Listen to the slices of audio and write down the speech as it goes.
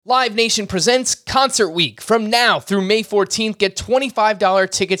Live Nation presents Concert Week. From now through May 14th, get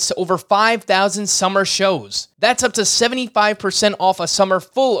 $25 tickets to over 5,000 summer shows. That's up to 75% off a summer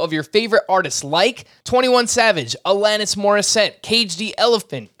full of your favorite artists like 21 Savage, Alanis Morissette, Cage the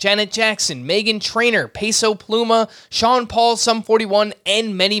Elephant, Janet Jackson, Meghan Trainor, Peso Pluma, Sean Paul, Sum 41,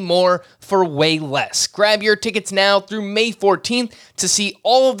 and many more for way less. Grab your tickets now through May 14th to see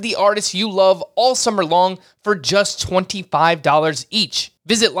all of the artists you love all summer long for just $25 each.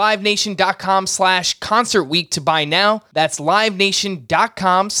 Visit livenation.com/Concert Week to buy now. That's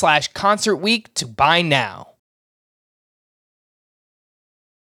livenation.com/Concert Week to buy now.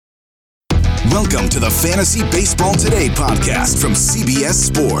 Welcome to the Fantasy Baseball Today podcast from CBS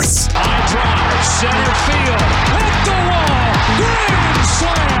Sports. High drive, center field, hit the wall, grand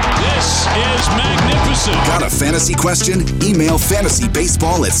slam. This is magnificent. Got a fantasy question? Email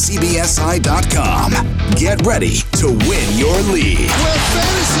fantasybaseball@cbsi.com. Get ready to win your league. Where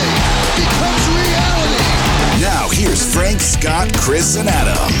fantasy becomes reality. Now here's Frank, Scott, Chris, and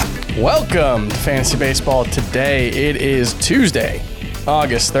Adam. Welcome to Fantasy Baseball Today. It is Tuesday,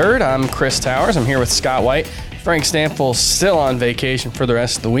 August 3rd. I'm Chris Towers. I'm here with Scott White. Frank Stanful still on vacation for the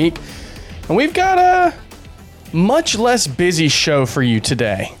rest of the week. And we've got a much less busy show for you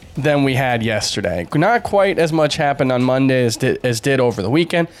today than we had yesterday. Not quite as much happened on Monday as did over the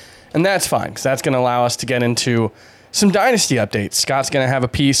weekend. And that's fine, because that's going to allow us to get into some Dynasty updates. Scott's going to have a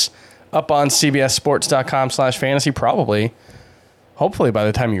piece up on cbssports.com/fantasy hopefully by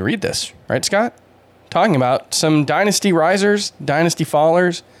the time you read this. Right, Scott? Talking about some Dynasty risers, Dynasty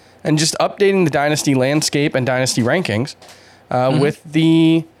fallers, and just updating the Dynasty landscape and Dynasty rankings with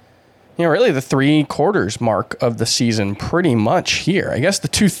the, really the 3/4 mark of the season pretty much here. I guess the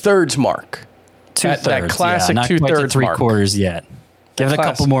 2/3 mark. That classic 2/3 mark. 3/4 yet. Give it a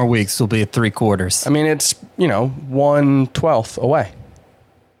couple more weeks, we'll be at 3/4. I mean, it's, 1/12 away.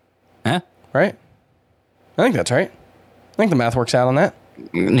 Huh? Right? I think that's right. I think the math works out on that.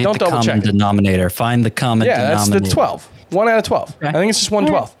 Need Don't the double check common denominator. Find the common denominator. Yeah, that's the 12. 1 out of 12. Okay. I think it's just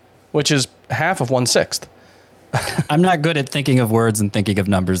 1/12, which is half of 1/6. I'm not good at thinking of words and thinking of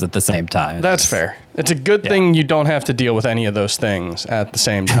numbers at the same time. That's fair. It's a good thing you don't have to deal with any of those things at the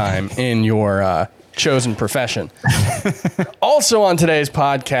same time in your chosen profession. Also on today's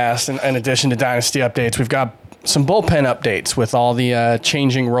podcast, in addition to Dynasty updates, we've got some bullpen updates with all the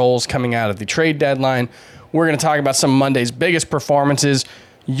changing roles coming out of the trade deadline. We're going to talk about some of Monday's biggest performances.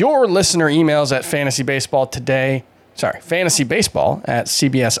 Your listener emails at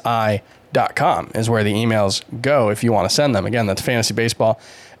fantasybaseball@cbsi.com is where the emails go if you want to send them. Again, that's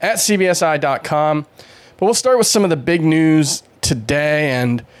fantasybaseball@cbsi.com. But we'll start with some of the big news today,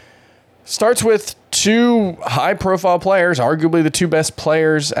 and starts with two high-profile players, arguably the two best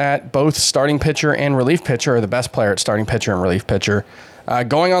players at both starting pitcher and relief pitcher, or the best player at starting pitcher and relief pitcher.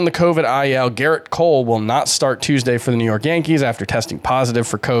 Going on the COVID IL, Gerrit Cole will not start Tuesday for the New York Yankees after testing positive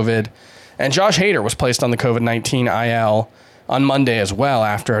for COVID. And Josh Hader was placed on the COVID-19 IL on Monday as well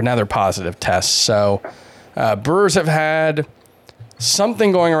after another positive test. So Brewers have had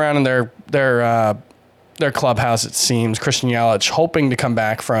something going around in their clubhouse, it seems. Christian Yelich hoping to come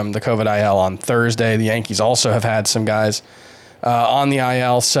back from the COVID IL on Thursday. The Yankees also have had some guys on the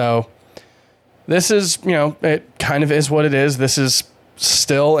IL. So this is, it kind of is what it is. This is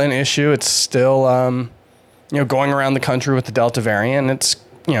still an issue. It's still, going around the country with the Delta variant. It's,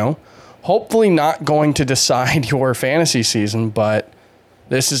 hopefully not going to decide your fantasy season, but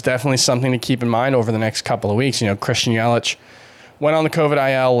this is definitely something to keep in mind over the next couple of weeks. Christian Yelich went on the COVID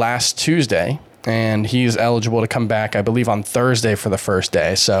IL last Tuesday, and he's eligible to come back, I believe, on Thursday for the first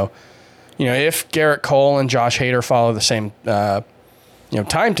day. So, if Gerrit Cole and Josh Hader follow the same,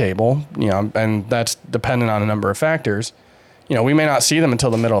 timetable, and that's dependent on a number of factors, we may not see them until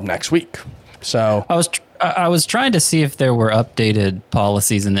the middle of next week. So I was trying to see if there were updated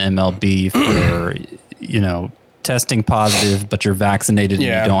policies in the MLB for, testing positive, but you're vaccinated and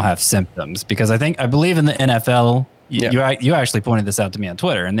you don't have symptoms. Because I believe in the NFL, you actually pointed this out to me on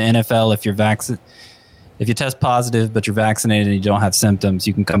Twitter. In the NFL, if you test positive, but you're vaccinated and you don't have symptoms,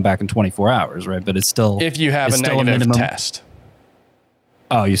 you can come back in 24 hours, right? But it's still, if you have a negative test.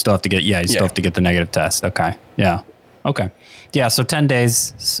 Oh, you still have to get, still have to get the negative test. Okay. Yeah. Okay. Yeah. So 10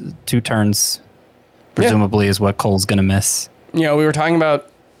 days, 2 turns, presumably is what Cole's going to miss. We were talking about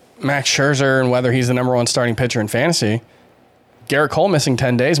Max Scherzer and whether he's the number one starting pitcher in fantasy. Gerrit Cole missing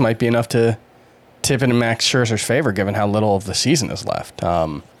 10 days might be enough to tip it in Max Scherzer's favor, given how little of the season is left.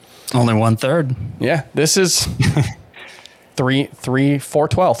 Only 1/3. Yeah. This is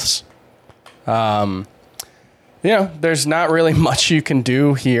 4/12. There's not really much you can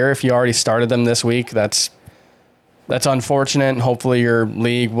do here if you already started them this week. That's that's unfortunate, and hopefully your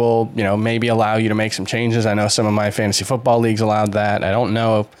league will, maybe allow you to make some changes. I know some of my fantasy football leagues allowed that. I don't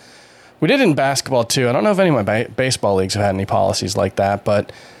know if we did in basketball too. I don't know if any of my baseball leagues have had any policies like that,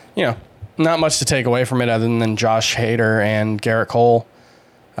 but not much to take away from it other than Josh Hader and Gerrit Cole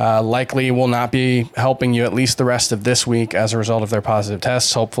likely will not be helping you at least the rest of this week as a result of their positive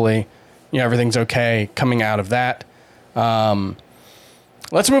tests. Hopefully, everything's okay coming out of that.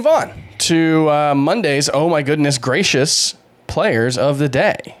 Let's move on to Monday's Oh My Goodness Gracious Players of the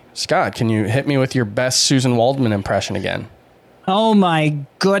Day. Scott, can you hit me with your best Susan Waldman impression again? Oh my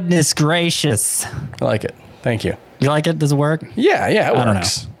goodness gracious. I like it. Thank you. You like it? Does it work? Yeah, it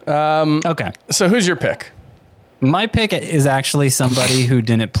works. Okay. So who's your pick? My pick is actually somebody who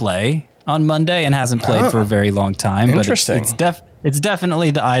didn't play on Monday and hasn't played for a very long time. Interesting. But it's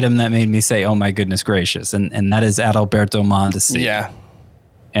definitely the item that made me say, oh my goodness gracious. And that is Adalberto Mondesi. Yeah.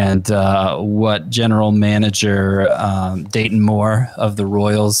 And what general manager Dayton Moore of the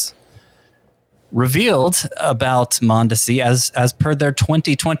Royals revealed about Mondesi as per their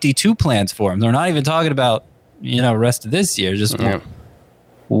 2022 plans for him. They're not even talking about, rest of this year. Just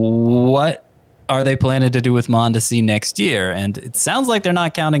what are they planning to do with Mondesi next year? And it sounds like they're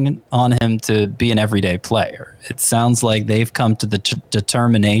not counting on him to be an everyday player. It sounds like they've come to the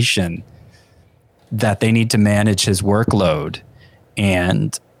determination that they need to manage his workload.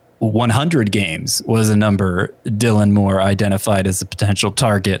 And 100 games was a number Dylan Moore identified as a potential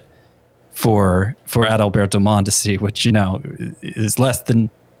target for Adalberto Mondesi, which, is less than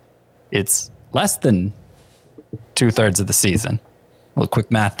 2/3 of the season. A little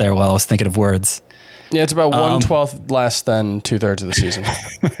quick math there while I was thinking of words. Yeah, it's about 1/12 less than 2/3 of the season.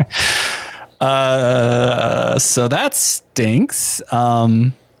 So that stinks.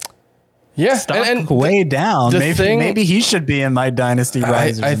 Yeah, and way down. Maybe he should be in my Dynasty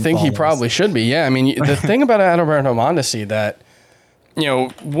risers. I think he probably should be. Yeah, I mean, the thing about Adalberto Mondesi that,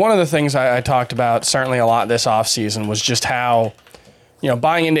 one of the things I talked about certainly a lot this offseason was just how,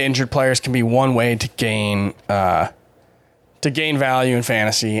 buying into injured players can be one way to gain value in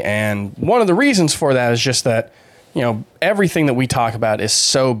fantasy. And one of the reasons for that is just that, everything that we talk about is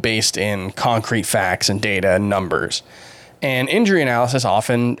so based in concrete facts and data and numbers. And injury analysis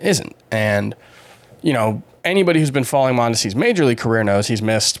often isn't. And, anybody who's been following Mondesi's major league career knows he's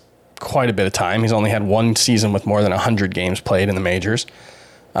missed quite a bit of time. He's only had one season with more than 100 games played in the majors.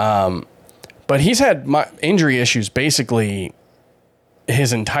 But he's had injury issues basically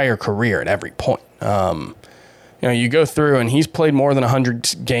his entire career at every point. You go through and he's played more than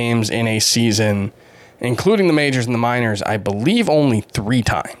 100 games in a season, including the majors and the minors, I believe only 4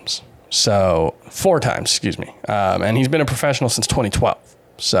 times, excuse me. And he's been a professional since 2012.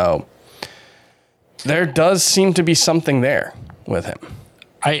 So there does seem to be something there with him.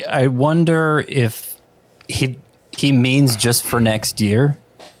 I wonder if he means just for next year,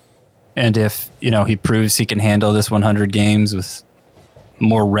 and if he proves he can handle this 100 games with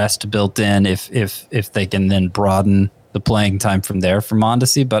more rest built in, if they can then broaden the playing time from there for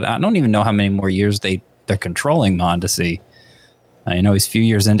Mondesi. But I don't even know how many more years they're controlling Mondesi. He's a few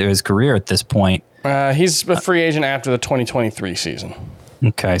years into his career at this point. He's a free agent after the 2023 season.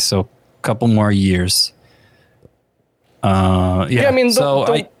 Okay, so a couple more years. I mean,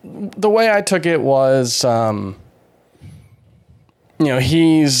 the way I took it was, they're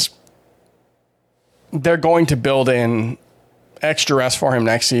going to build in extra rest for him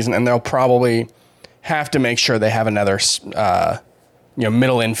next season, and they'll probably have to make sure they have another,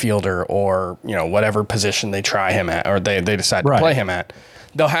 middle infielder or, whatever position they try him at, or they decide to play him at.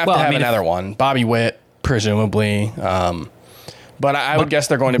 They'll have to have another one. Bobby Witt, presumably. But I would guess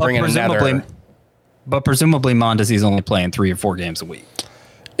they're going to bring in another. But presumably Mondesi's only playing 3 or 4 games a week.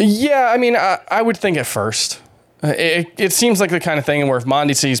 Yeah, I mean, I would think at first. It seems like the kind of thing where if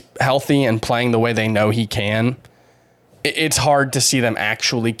Mondesi's healthy and playing the way they know he can, it's hard to see them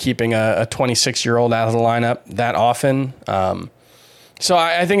actually keeping a 26-year-old out of the lineup that often. So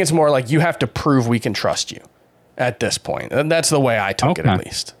I think it's more like you have to prove we can trust you at this point. That's the way I took it, at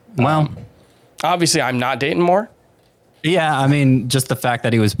least. Well, obviously, I'm not Dayton Moore. Yeah, I mean, just the fact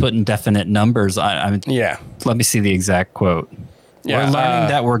that he was putting definite numbers. Yeah. Let me see the exact quote. Yeah, we're learning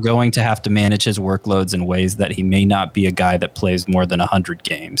that we're going to have to manage his workloads in ways that he may not be a guy that plays more than 100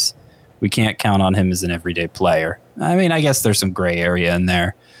 games. We can't count on him as an everyday player. I mean, I guess there's some gray area in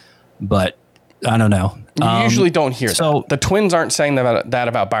there, but I don't know. You usually don't hear that. The Twins aren't saying that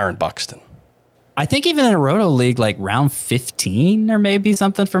about Byron Buxton. I think even in a Roto League, like round 15 or maybe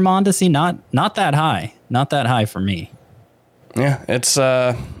something for Mondesi, not that high. Not that high for me. Yeah, it's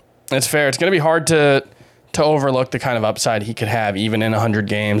fair. It's going to be hard to overlook the kind of upside he could have even in 100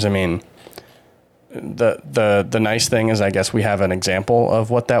 games. I mean, the nice thing is, I guess we have an example of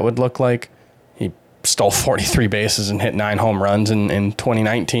what that would look like. He stole 43 bases and hit 9 home runs in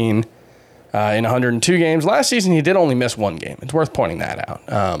 2019 in 102 games. Last season, he did only miss 1 game. It's worth pointing that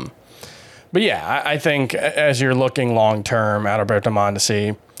out. But yeah, I think as you're looking long-term, Adalberto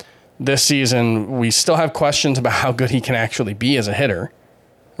Mondesi, this season, we still have questions about how good he can actually be as a hitter.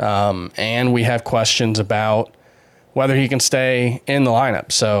 And we have questions about whether he can stay in the lineup.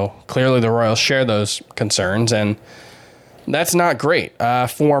 So clearly the Royals share those concerns, and that's not great.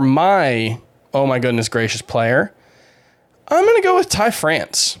 For my, oh my goodness gracious player, I'm going to go with Ty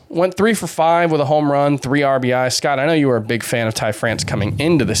France. Went 3 for 5 with a home run, 3 RBI. Scott, I know you were a big fan of Ty France coming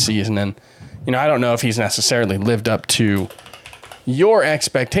into the season, and I don't know if he's necessarily lived up to your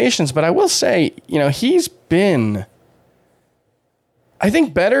expectations, but I will say, he's been, I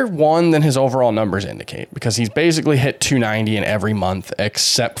think, better than his overall numbers indicate, because he's basically hit 290 in every month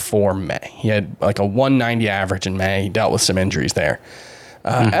except for May. He had like a 190 average in May. He dealt with some injuries there.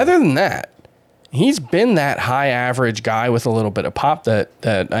 Other than that, he's been that high average guy with a little bit of pop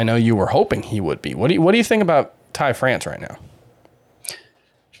that I know you were hoping he would be. What do you think about Ty France right now?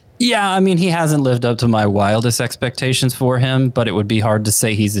 Yeah, I mean, he hasn't lived up to my wildest expectations for him, but it would be hard to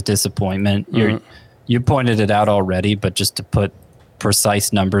say he's a disappointment. Mm-hmm. You pointed it out already, but just to put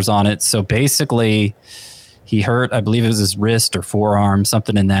precise numbers on it. So basically, he hurt, I believe it was his wrist or forearm,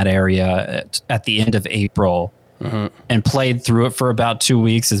 something in that area at the end of April, and played through it for about 2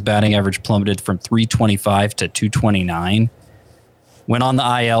 weeks. His batting average plummeted from 325 to 229. Went on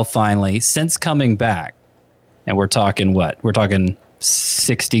the IL finally. Since coming back, and we're talking what? We're talking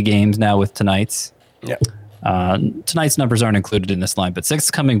 60 games now with tonight's. Yeah. Tonight's numbers aren't included in this line, but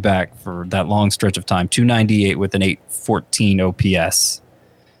since coming back for that long stretch of time, 298 with an 814 OPS,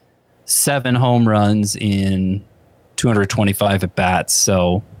 7 home runs in 225 at bats.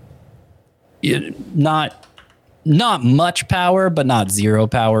 So not much power, but not zero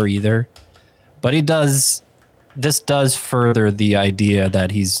power either. But this does further the idea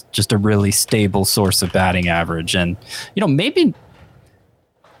that he's just a really stable source of batting average. And,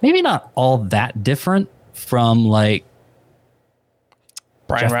 maybe not all that different from like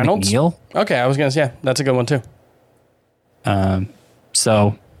Brian Jeff Reynolds. McNeil. Okay, I was going to say, that's a good one too.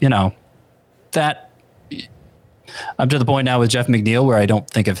 So, that I'm to the point now with Jeff McNeil where I don't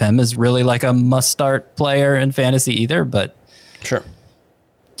think of him as really like a must-start player in fantasy either, but sure.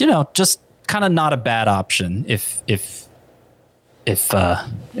 Just kind of not a bad option if you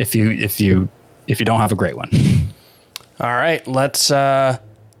don't have a great one. All right, let's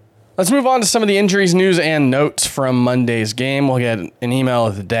move on to some of the injuries, news, and notes from Monday's game. We'll get an email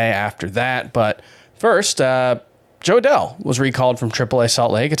of the day after that. But first, Jo Adell was recalled from AAA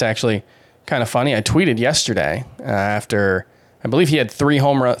Salt Lake. It's actually kind of funny. I tweeted yesterday after, I believe he had 3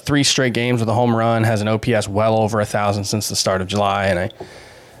 straight games with a home run, has an OPS well over 1,000 since the start of July. And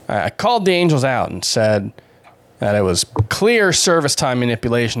I called the Angels out and said that it was clear service time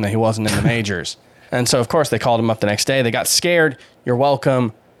manipulation that he wasn't in the majors. And so, of course, they called him up the next day. They got scared. You're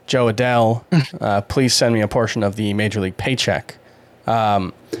welcome, Jo Adell. Please send me a portion of the major league paycheck.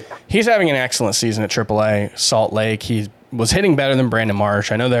 He's having an excellent season at AAA Salt Lake. He was hitting better than Brandon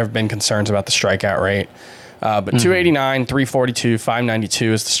Marsh. I know there have been concerns about the strikeout rate. But 289, 342,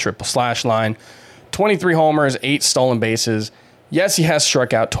 592 is the triple slash line. 23 homers, 8 stolen bases. Yes, he has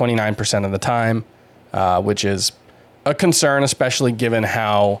struck out 29% of the time, which is a concern, especially given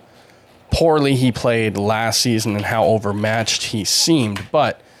how poorly he played last season and how overmatched he seemed.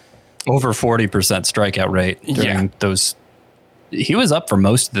 But over 40% strikeout rate during those. He was up for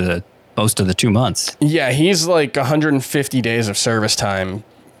most of the 2 months. Yeah, he's like 150 days of service time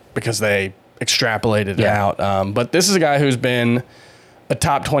because they extrapolated it out. But this is a guy who's been a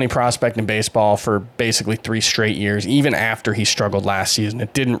top 20 prospect in baseball for basically 3 straight years. Even after he struggled last season,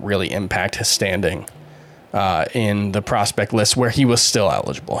 it didn't really impact his standing in the prospect list where he was still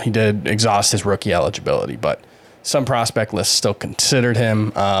eligible. He did exhaust his rookie eligibility, but some prospect lists still considered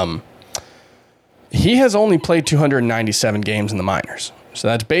him. He has only played 297 games in the minors. So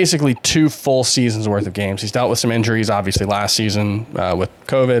that's basically 2 full seasons worth of games. He's dealt with some injuries, obviously, last season with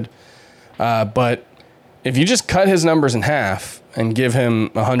COVID. But if you just cut his numbers in half and give him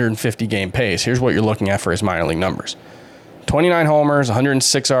 150 game pace, here's what you're looking at for his minor league numbers. 29 homers,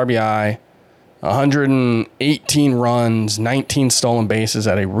 106 RBI, 118 runs, 19 stolen bases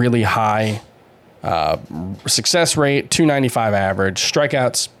at a really high success rate, 295 average.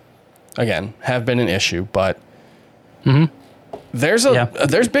 Strikeouts, again, have been an issue, but there's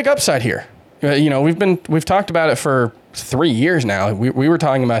big upside here. We've talked about it for 3 years now. We were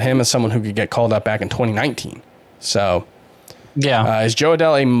talking about him as someone who could get called up back in 2019. So Yeah. Is Jo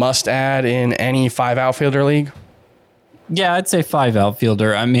Adell a must-add in any 5 outfielder league? Yeah, I'd say 5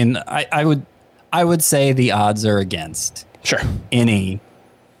 outfielder. I mean, I would say the odds are against any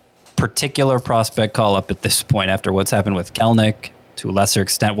particular prospect call-up at this point after what's happened with Kelnick, to a lesser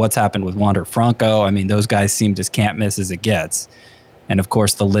extent what's happened with Wander Franco. I mean, those guys seem as can't miss as it gets. And, of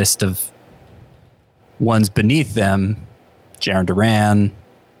course, the list of ones beneath them, Jarren Duran,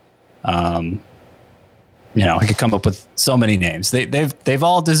 I could come up with so many names. They've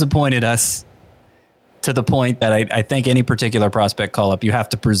all disappointed us to the point that I think any particular prospect call-up, you have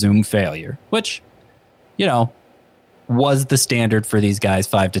to presume failure, which, was the standard for these guys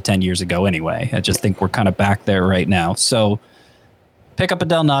 5 to 10 years ago anyway. I just think we're kind of back there right now. So pick up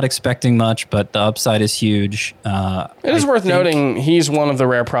Adell, not expecting much, but the upside is huge. It is worth noting he's one of the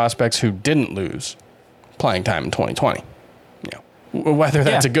rare prospects who didn't lose playing time in 2020. Whether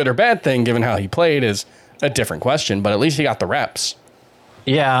that's a good or bad thing, given how he played, is a different question, but at least he got the reps.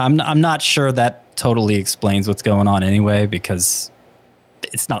 Yeah, I'm not sure that totally explains what's going on anyway, because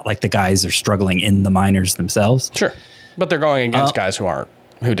it's not like the guys are struggling in the minors themselves. Sure. But they're going against guys who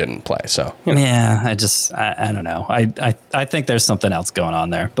didn't play. So yeah, I don't know. I think there's something else going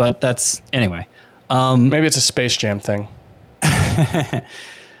on there, but that's anyway. Maybe it's a Space Jam thing.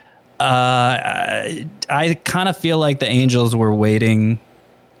 I kind of feel like the Angels were waiting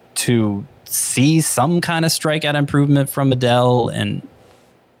to see some kind of strikeout improvement from Adell, and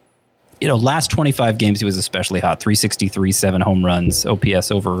last 25 games he was especially hot. 363, 7 home runs, OPS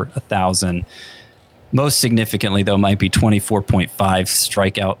over 1,000. Most significantly, though, might be 24.5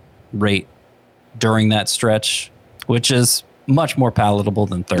 strikeout rate during that stretch, which is much more palatable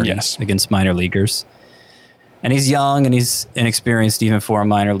than 30 against minor leaguers. And he's young and he's inexperienced even for a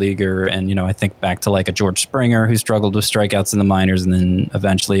minor leaguer. And, I think back to like a George Springer who struggled with strikeouts in the minors, and then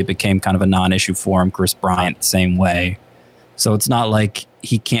eventually it became kind of a non-issue for him. Chris Bryant, the same way. So it's not like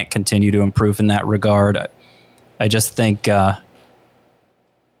he can't continue to improve in that regard. I just think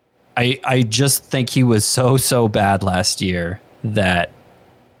I just think he was so bad last year that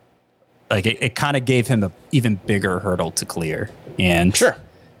like it kind of gave him an even bigger hurdle to clear. And sure.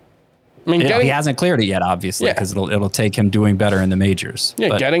 I mean, he hasn't cleared it yet, obviously, because it'll take him doing better in the majors. Yeah,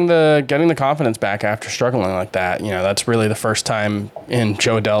 but getting the confidence back after struggling like that, that's really the first time in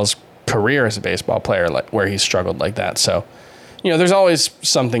Jo Adell's career as a baseball player where he's struggled like that. So, there's always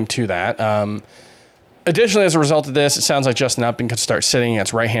something to that. Additionally, as a result of this, it sounds like Justin Upton could start sitting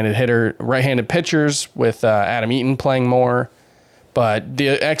against right-handed pitchers with Adam Eaton playing more. But the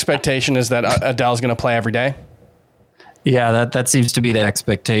expectation is that Adell's going to play every day. Yeah, that seems to be the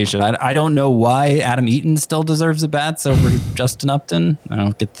expectation. I don't know why Adam Eaton still deserves the bats over Justin Upton. I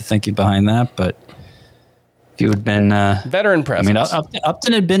don't get the thinking behind that, but if you had been veteran presence. I mean,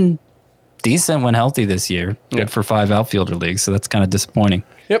 Upton had been decent when healthy this year. Good for 5 outfielder leagues, so that's kind of disappointing.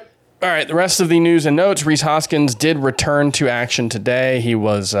 Yep. All right, the rest of the news and notes. Rhys Hoskins did return to action today. He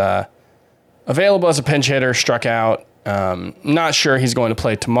was available as a pinch hitter, struck out. Not sure he's going to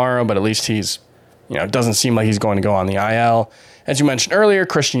play tomorrow, but at least he's it doesn't seem like he's going to go on the IL. As you mentioned earlier,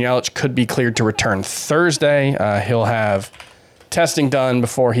 Christian Yelich could be cleared to return Thursday. He'll have testing done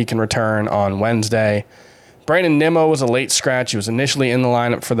before he can return on Wednesday. Brandon Nimmo was a late scratch. He was initially in the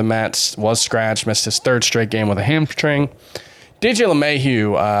lineup for the Mets, was scratched, missed his 3rd straight game with a hamstring. DJ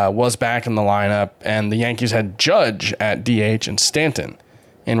LeMahieu was back in the lineup, and the Yankees had Judge at DH and Stanton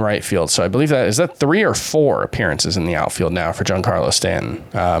in right field. So I believe is that 3 or 4 appearances in the outfield now for Giancarlo Stanton,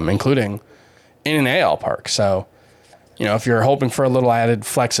 including in an AL park. So, if you're hoping for a little added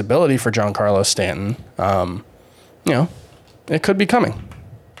flexibility for Giancarlo Stanton, it could be coming.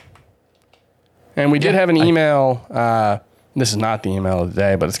 And we did have an email. This is not the email of the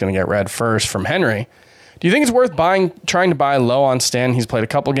day, but it's going to get read first from Henry. Do you think it's worth trying to buy low on Stanton? He's played a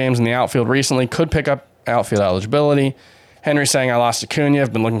couple games in the outfield recently, could pick up outfield eligibility. Henry saying, I lost Acuna.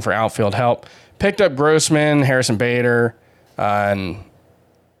 I've been looking for outfield help. Picked up Grossman, Harrison Bader, and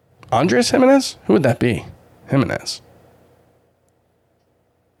Andres Jimenez? Who would that be? Jimenez.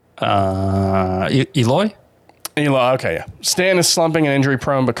 Eloy? Eloy, okay, yeah. Stan is slumping and injury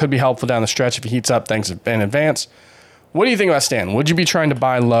prone, but could be helpful down the stretch if he heats up things in advance. What do you think about Stan? Would you be trying to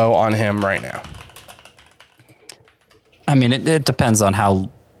buy low on him right now? I mean, it depends on how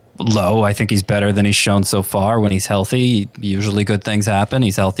low. I think he's better than he's shown so far. When he's healthy, usually good things happen.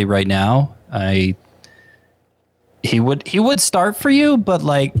 He's healthy right now. He would start for you, but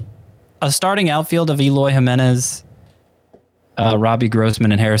like a starting outfield of Eloy Jimenez, Robbie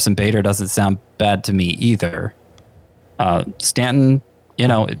Grossman, and Harrison Bader doesn't sound bad to me either. Stanton,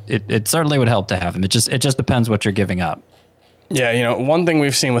 it certainly would help to have him. It just depends what you're giving up. Yeah, one thing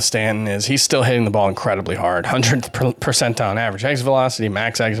we've seen with Stanton is he's still hitting the ball incredibly hard. 100th percentile on average exit velocity,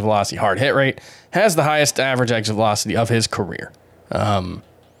 max exit velocity, hard hit rate. Has the highest average exit velocity of his career.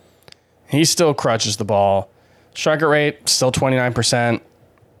 He still crutches the ball. Strikeout rate, still 29%.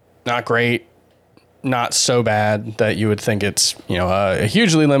 Not great. Not so bad that you would think it's, a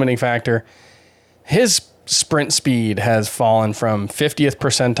hugely limiting factor. His sprint speed has fallen from 55th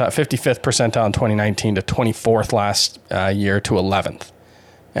percentile in 2019 to 24th last year to 11th.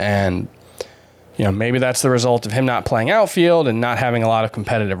 And, maybe that's the result of him not playing outfield and not having a lot of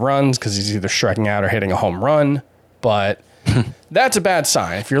competitive runs because he's either striking out or hitting a home run. But that's a bad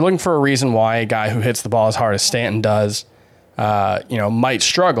sign. If you're looking for a reason why a guy who hits the ball as hard as Stanton does, might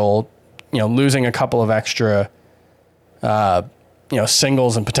struggle, losing a couple of extra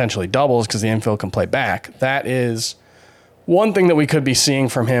singles and potentially doubles because the infield can play back. That is one thing that we could be seeing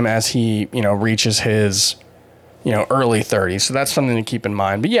from him as he, reaches his, early 30s. So that's something to keep in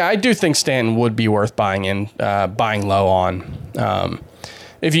mind. But yeah, I do think Stanton would be worth buying low on,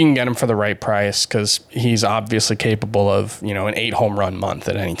 if you can get him for the right price, because he's obviously capable of, an 8 home run month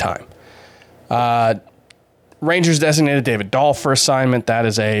at any time. Rangers designated David Dahl for assignment. That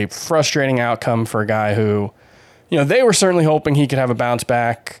is a frustrating outcome for a guy who, they were certainly hoping he could have a bounce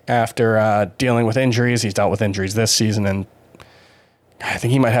back after dealing with injuries. He's dealt with injuries this season, and I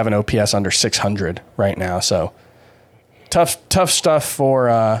think he might have an OPS under 600 right now. So tough stuff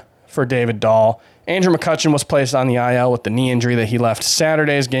for David Dahl. Andrew McCutchen was placed on the IL with the knee injury that he left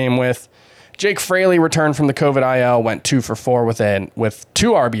Saturday's game with. Jake Fraley returned from the COVID IL, went 2 for 4 with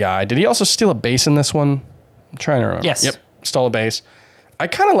 2 RBI. Did he also steal a base in this one? I'm trying to remember. Yes. Yep, stole a base. I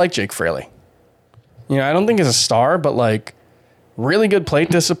kind of like Jake Fraley. I don't think he's a star, but really good plate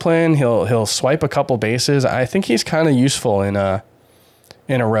discipline. He'll swipe a couple bases. I think he's kind of useful in a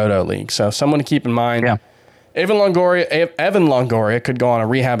roto league. So someone to keep in mind. Yeah. Evan Longoria could go on a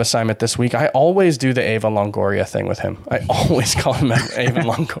rehab assignment this week. I always do the Evan Longoria thing with him. I always call him Evan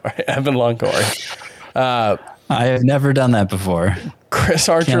Longoria. I have never done that before. Chris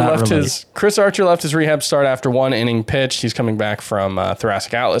Archer left his rehab start after 1 inning pitched. He's coming back from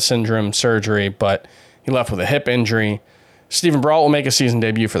thoracic outlet syndrome surgery, but he left with a hip injury. Stephen Brault will make a season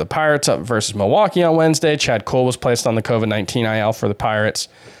debut for the Pirates up versus Milwaukee on Wednesday. Chad Cole was placed on the COVID-19 IL for the Pirates.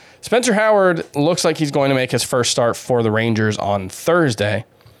 Spencer Howard looks like he's going to make his first start for the Rangers on Thursday.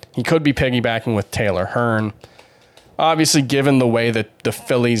 He could be piggybacking with Taylor Hearn. Obviously, given the way that the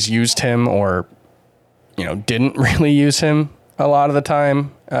Phillies used him or, didn't really use him a lot of the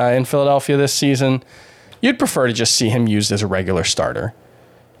time in Philadelphia this season, you'd prefer to just see him used as a regular starter.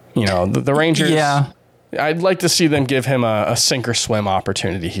 The Rangers... Yeah. I'd like to see them give him a sink or swim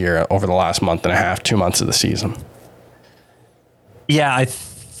opportunity here over the last month and a half, 2 months of the season. Yeah, I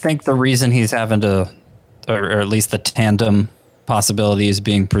think the reason he's having to, or at least the tandem possibility is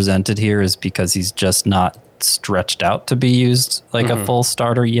being presented here is because he's just not stretched out to be used like a full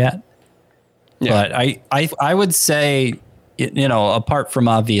starter yet. Yeah. But I would say, apart from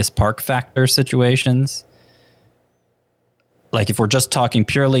obvious park factor situations, like if we're just talking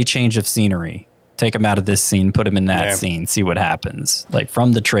purely change of scenery, take him out of this scene, put him in that scene, see what happens. Like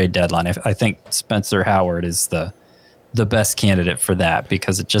from the trade deadline, I think Spencer Howard is the best candidate for that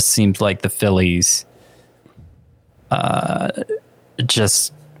because it just seems like the Phillies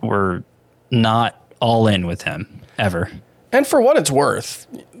just were not all in with him ever. And for what it's worth,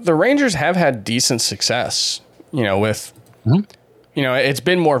 the Rangers have had decent success, with, it's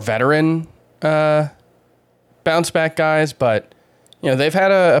been more veteran bounce back guys, but they've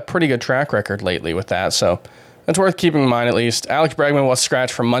had a pretty good track record lately with that, so that's worth keeping in mind at least. Alex Bregman was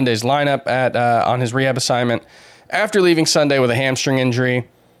scratched from Monday's lineup on his rehab assignment after leaving Sunday with a hamstring injury.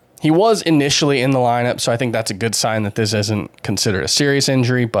 He was initially in the lineup, so I think that's a good sign that this isn't considered a serious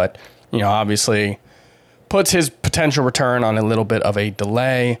injury, but, obviously puts his potential return on a little bit of a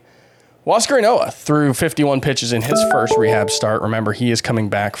delay. Huascar Ynoa threw 51 pitches in his first rehab start. Remember, he is coming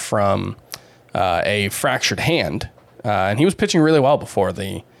back from a fractured hand. And he was pitching really well before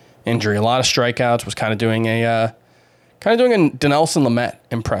the injury. A lot of strikeouts, was kind of doing a Dinelson Lamet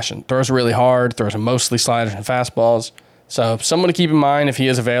impression. Throws really hard, throws mostly sliders and fastballs. So someone to keep in mind if he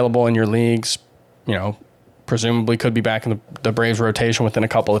is available in your leagues, presumably could be back in the Braves rotation within a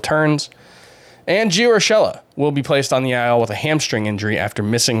couple of turns. And Gio Urshela will be placed on the IL with a hamstring injury after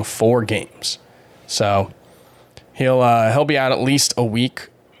missing 4 games. So he'll be out at least a week.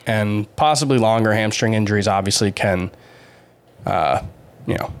 And possibly longer. Hamstring injuries obviously can,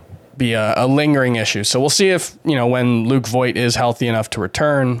 be a lingering issue. So we'll see if, when Luke Voit is healthy enough to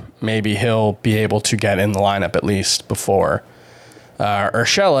return, maybe he'll be able to get in the lineup at least before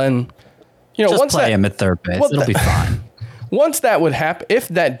Urshela. And, just once play him at third base. It'll be fine. once that would happen, if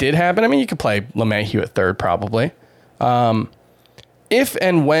that did happen, I mean, you could play LeMahieu at third probably. If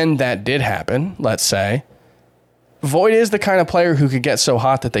and when that did happen, let's say, Voit is the kind of player who could get so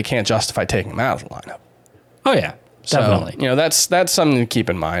hot that they can't justify taking him out of the lineup. Oh yeah, definitely. So, that's something to keep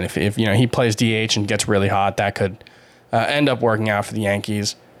in mind. If he plays DH and gets really hot, that could end up working out for the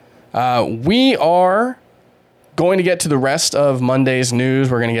Yankees. We are going to get to the rest of Monday's news.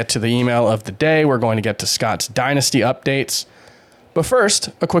 We're going to get to the email of the day. We're going to get to Scott's Dynasty updates. But first,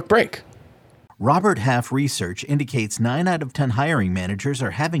 a quick break. Robert Half research indicates 9 out of 10 hiring managers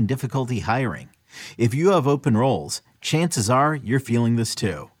are having difficulty hiring. If you have open roles, chances are you're feeling this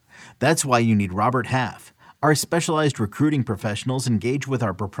too. That's why you need Robert Half. Our specialized recruiting professionals engage with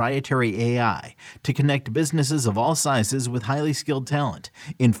our proprietary AI to connect businesses of all sizes with highly skilled talent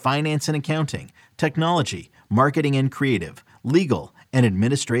in finance and accounting, technology, marketing and creative, legal, and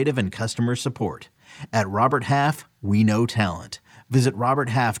administrative and customer support. At Robert Half, we know talent. Visit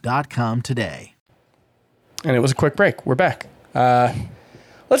roberthalf.com today. And it was a quick break. We're back.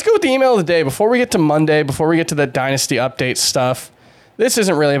 Let's go with the email of the day. Before we get to Monday, before we get to the Dynasty update stuff, this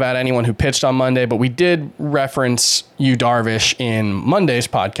isn't really about anyone who pitched on Monday, but we did reference Yu Darvish in Monday's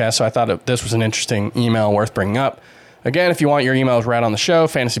podcast, so I thought this was an interesting email worth bringing up. Again, if you want your emails read on the show,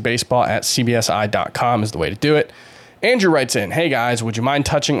 fantasybaseball@cbsi.com is the way to do it. Andrew writes in, "Hey guys, would you mind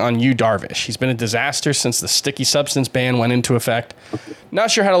touching on Yu Darvish? He's been a disaster since the sticky substance ban went into effect.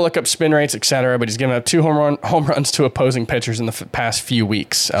 Not sure how to look up spin rates, etc., but he's given up 2 home runs to opposing pitchers in the past few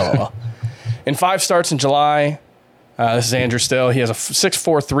weeks. LOL. In 5 starts in July, this is Andrew still. He has a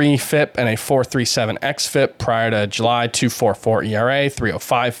 6.43 FIP and a 4.37 xFIP prior to July. 2.44 ERA,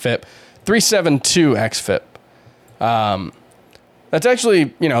 3.05 FIP, 3.72 xFIP. That's actually,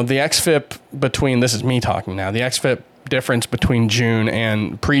 the xFIP between, this is me talking now, the xFIP difference between June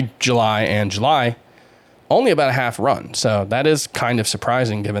and pre-July and July, only about a half run. So that is kind of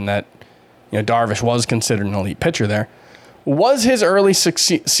surprising given that, Darvish was considered an elite pitcher there. Was his early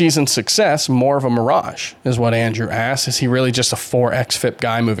season success more of a mirage, is what Andrew asks. Is he really just a 4 xFIP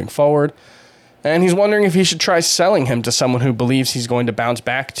guy moving forward? And he's wondering if he should try selling him to someone who believes he's going to bounce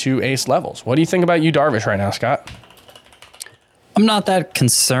back to ace levels. What do you think about Yu Darvish right now, Scott? I'm not that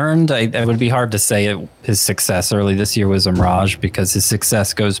concerned. It would be hard to say his success early this year was a mirage because his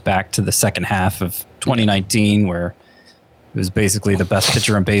success goes back to the second half of 2019 where he was basically the best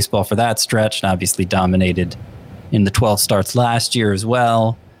pitcher in baseball for that stretch and obviously dominated in the 12 starts last year as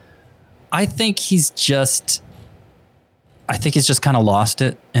well. I think he's just kind of lost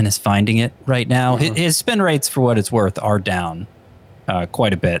it and is finding it right now. Mm-hmm. His spin rates, for what it's worth, are down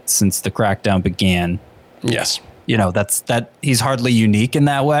quite a bit since the crackdown began. Yes. That he's hardly unique in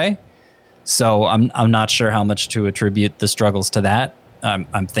that way. So I'm not sure how much to attribute the struggles to that.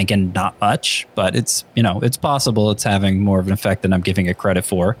 I'm thinking not much, but it's possible it's having more of an effect than I'm giving it credit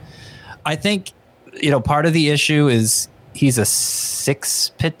for. I think, part of the issue is he's a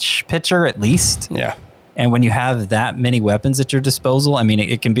 6-pitch pitcher at least. Yeah. And when you have that many weapons at your disposal, I mean,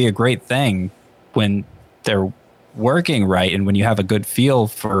 it can be a great thing when they're working right and when you have a good feel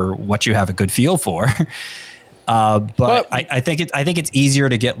for what you have a good feel for. But I think it's easier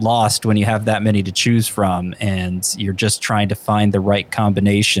to get lost when you have that many to choose from, and you're just trying to find the right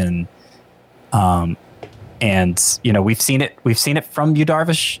combination. And we've seen it from Yu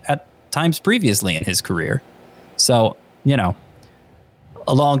Darvish at times previously in his career. So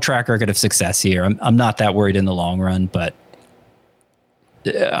a long track record of success here. I'm not that worried in the long run, but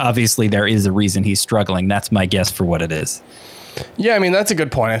obviously there is a reason he's struggling. That's my guess for what it is. Yeah, I mean that's a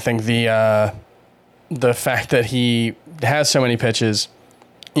good point. I think the fact that he has so many pitches,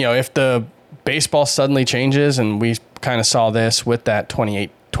 if the baseball suddenly changes, and we kind of saw this with that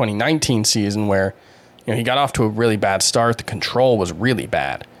 2019 season where, he got off to a really bad start. The control was really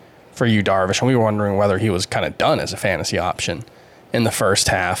bad for Yu Darvish, and we were wondering whether he was kind of done as a fantasy option in the first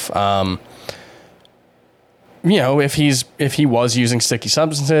half. If he was using sticky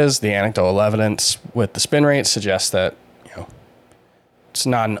substances, the anecdotal evidence with the spin rate suggests that, it's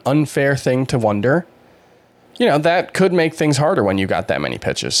not an unfair thing to wonder. That could make things harder when you got that many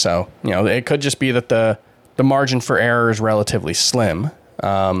pitches. So, it could just be that the margin for error is relatively slim.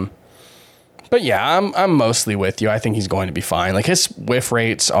 But yeah, I'm mostly with you. I think he's going to be fine. Like his whiff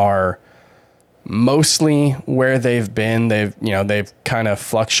rates are mostly where they've been. They've kind of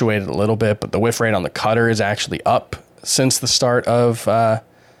fluctuated a little bit, but the whiff rate on the cutter is actually up since the start of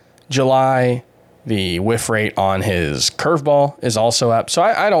July. The whiff rate on his curveball is also up. So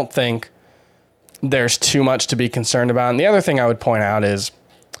I don't think there's too much to be concerned about. And the other thing I would point out is,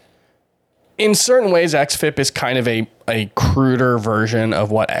 in certain ways, xFIP is kind of a cruder version of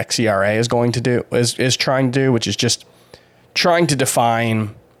what xERA is going to do, is trying to do, which is just trying to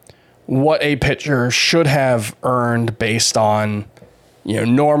define what a pitcher should have earned based on,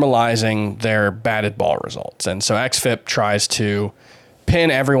 normalizing their batted ball results. And so XFIP tries to pin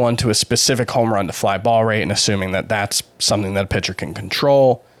everyone to a specific home run to fly ball rate and assuming that that's something that a pitcher can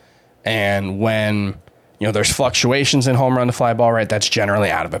control. And when, there's fluctuations in home run to fly ball rate, that's generally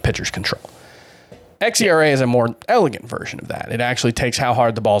out of a pitcher's control. xERA is a more elegant version of that. It actually takes how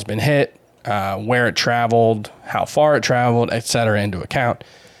hard the ball's been hit, where it traveled, how far it traveled, etc. into account.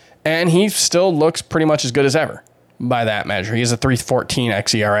 And he still looks pretty much as good as ever by that measure. He has a 3.14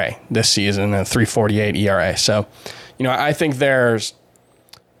 xERA this season and a 3.48 ERA. So, I think there's,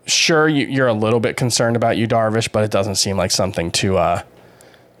 sure, you're a little bit concerned about Yu Darvish, but it doesn't seem like something to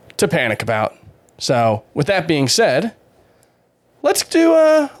panic about. So, with that being said, let's do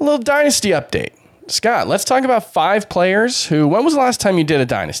a little Dynasty update. Scott, let's talk about 5 players who, when was the last time you did a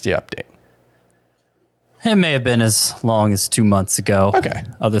Dynasty update? It may have been as long as 2 months ago. Okay.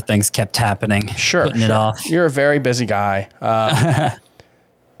 Other things kept happening. Putting it off. You're a very busy guy. I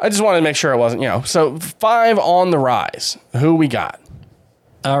just wanted to make sure it wasn't, So 5 on the rise. Who we got?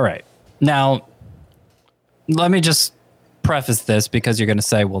 All right. Now, let me just preface this because you're going to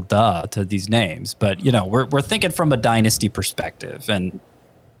say, well, duh, to these names. But, we're thinking from a Dynasty perspective. And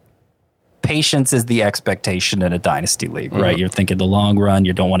patience is the expectation in a Dynasty league, right? You're thinking the long run.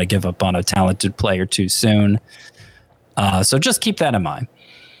 You don't want to give up on a talented player too soon. So just keep that in mind.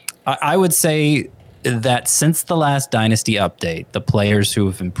 I would say that since the last Dynasty update, the players who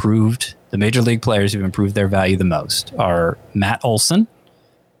have improved, the major league players who've improved their value the most are Matt Olson,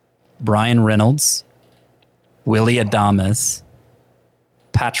 Brian Reynolds, Willy Adames,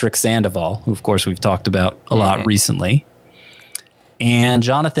 Patrick Sandoval, who of course we've talked about a lot recently, and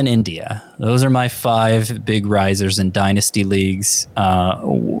Jonathan India. Those are my 5 big risers in Dynasty leagues.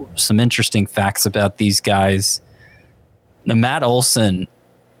 Some interesting facts about these guys. Now, Matt Olson,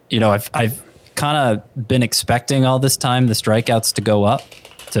 I've kind of been expecting all this time the strikeouts to go up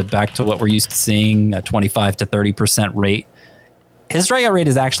to back to what we're used to seeing, a 25 to 30% rate. His strikeout rate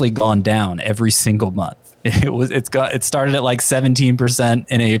has actually gone down every single month. It started at like 17%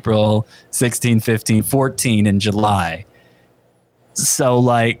 in April, 16, 15, 14 in July. So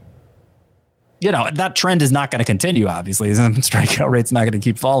that trend is not going to continue, obviously. His strikeout rate's not going to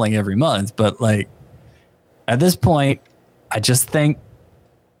keep falling every month. But at this point, I just think,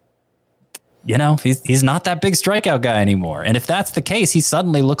 he's not that big strikeout guy anymore. And if that's the case, he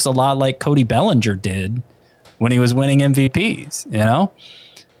suddenly looks a lot like Cody Bellinger did when he was winning MVPs,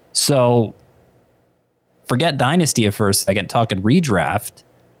 So forget Dynasty for a second, talking redraft.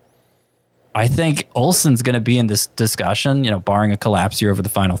 I think Olson's going to be in this discussion, barring a collapse year over the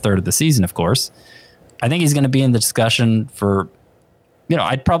final third of the season, of course. I think he's going to be in the discussion for,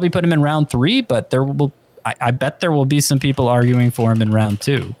 I'd probably put him in round 3, but I bet there will be some people arguing for him in round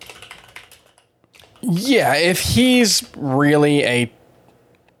 2. Yeah, if he's really a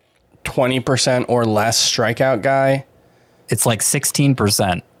 20% or less strikeout guy, it's like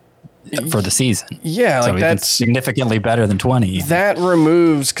 16% for the season. Yeah, so that's significantly better than 20. That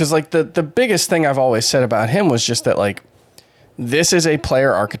removes, because the biggest thing I've always said about him was just that this is a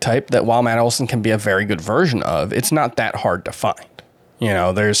player archetype that while Matt Olson can be a very good version of, it's not that hard to find.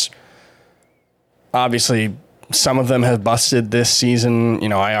 There's obviously some of them have busted this season.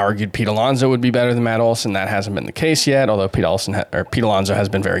 I argued Pete Alonso would be better than Matt Olson. That hasn't been the case yet, although Pete Alonso has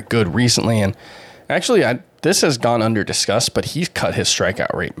been very good recently. And actually, this has gone under discussed, but he's cut his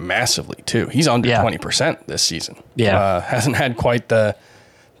strikeout rate massively too. He's under 20% this season. Yeah, hasn't had quite the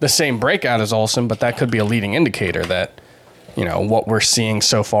same breakout as Olson, but that could be a leading indicator that what we're seeing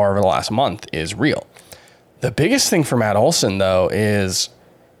so far over the last month is real. The biggest thing for Matt Olson though is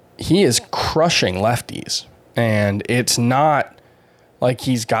he is crushing lefties. And it's not like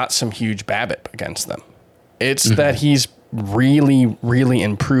he's got some huge BABIP against them. It's that he's really, really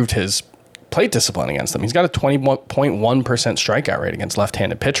improved his plate discipline against them. He's got a 20.1% strikeout rate against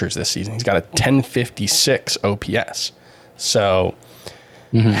left-handed pitchers this season. He's got a 1056 OPS. So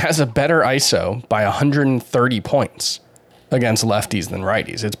has a better ISO by 130 points against lefties than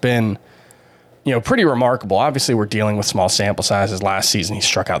righties. It's been pretty remarkable. Obviously, we're dealing with small sample sizes. Last season, he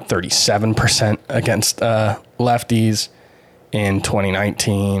struck out 37% against lefties. In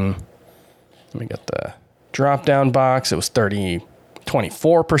 2019, let me get the drop-down box. It was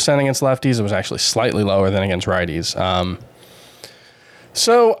 24% against lefties. It was actually slightly lower than against righties.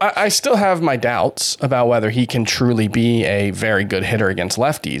 So I still have my doubts about whether he can truly be a very good hitter against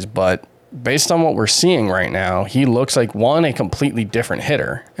lefties, but based on what we're seeing right now, he looks like, 1, a completely different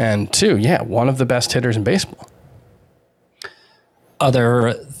hitter, and 2, one of the best hitters in baseball.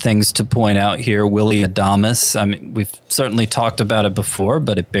 Other things to point out here, Willy Adames. I mean, we've certainly talked about it before,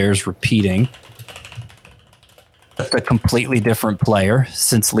 but it bears repeating. A completely different player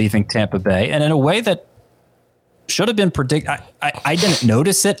since leaving Tampa Bay, and in a way that should have been predicted. I didn't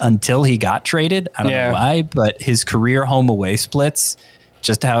notice it until he got traded. I don't know why, but his career home away splits,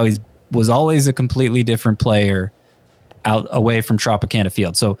 just how he was always a completely different player out away from Tropicana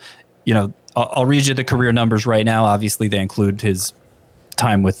Field. So, I'll read you the career numbers right now. Obviously, they include his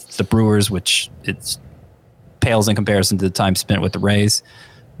time with the Brewers, which it pales in comparison to the time spent with the Rays.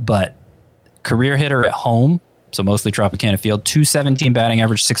 But career hitter at home, so mostly Tropicana Field, 217 batting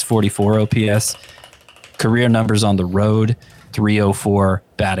average, 644 OPS. Career numbers on the road, 304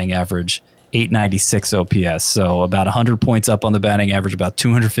 batting average, 896 OPS. So about 100 points up on the batting average, about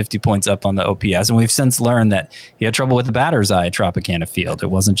 250 points up on the OPS. And we've since learned that he had trouble with the batter's eye at Tropicana Field.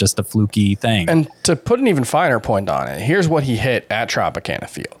 It wasn't just a fluky thing. And to put an even finer point on it, here's what he hit at Tropicana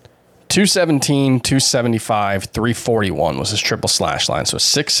Field. 217, 275, 341 was his triple slash line. So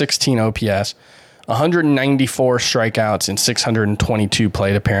 616 OPS, 194 strikeouts in 622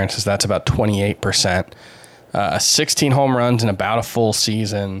 plate appearances. That's about 28%. 16 home runs in about a full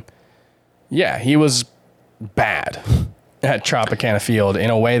season. Yeah, he was bad at Tropicana Field in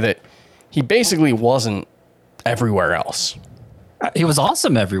a way that he basically wasn't everywhere else. He was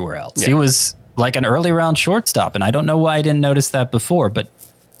awesome everywhere else. Yeah. He was like an early round shortstop, and I don't know why I didn't notice that before, but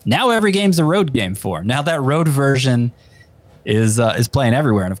now every game's a road game for him. Now that road version is playing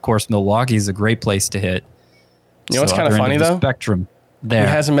everywhere, and of course Milwaukee is a great place to hit. You know what's kind of funny though? Spectrum there.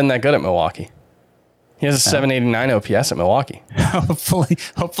 He hasn't been that good at Milwaukee. He has a 789 OPS at Milwaukee.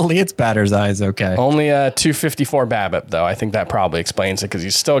 Hopefully it's batter's eyes okay. Only a 254 BABIP though. I think that probably explains it because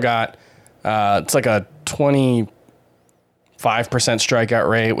he's still got it's like a 25% strikeout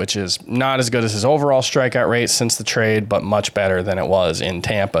rate, which is not as good as his overall strikeout rate since the trade, but much better than it was in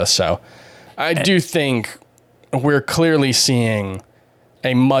Tampa. So I do think we're clearly seeing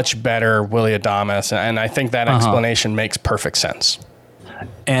a much better Willy Adames, and I think that explanation makes perfect sense.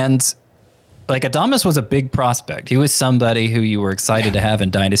 And like Adames was a big prospect. He was somebody who you were excited to have in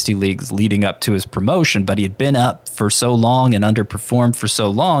dynasty leagues leading up to his promotion, but he had been up for so long and underperformed for so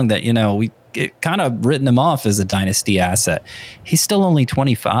long that, we kind of written him off as a dynasty asset. He's still only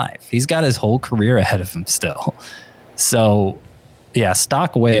 25. He's got his whole career ahead of him still. So, yeah,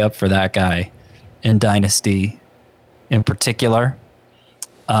 stock way up for that guy in dynasty in particular.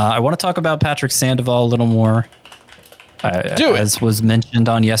 I want to talk about Patrick Sandoval a little more. As was mentioned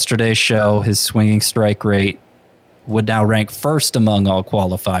on yesterday's show, his swinging strike rate would now rank first among all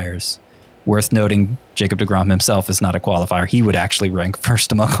qualifiers. Worth noting, Jacob deGrom himself is not a qualifier. He would actually rank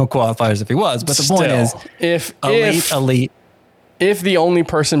first among all qualifiers if he was. But the point is, elite. If the only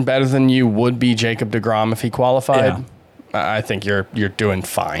person better than you would be Jacob deGrom if he qualified, I think you're doing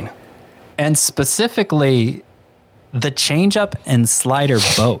fine. And specifically, the changeup and slider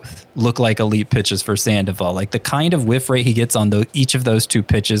both look like elite pitches for Sandoval. Like the kind of whiff rate he gets on each of those two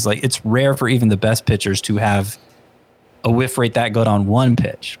pitches, like it's rare for even the best pitchers to have a whiff rate that good on one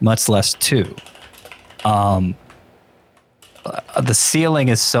pitch, much less two. The ceiling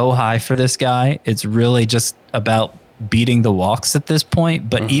is so high for this guy. It's really just about beating the walks at this point.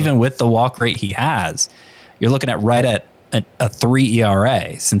 But even with the walk rate he has, you're looking at right at a 3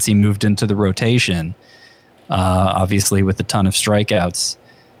 ERA since he moved into the rotation. Obviously with a ton of strikeouts.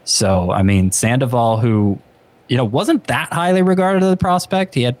 So, I mean, Sandoval, who, wasn't that highly regarded as a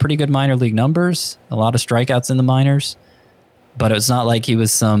prospect. He had pretty good minor league numbers, a lot of strikeouts in the minors, but it's not like he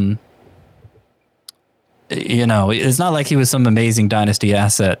was some, it's not like he was some amazing dynasty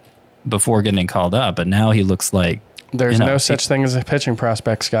asset before getting called up, but now he looks like... There's no such thing as a pitching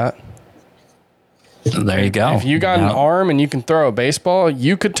prospect, Scott. There you go. If you got an arm and you can throw a baseball,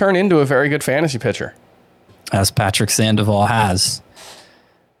 you could turn into a very good fantasy pitcher. As Patrick Sandoval has.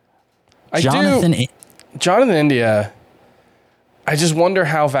 Jonathan India, I just wonder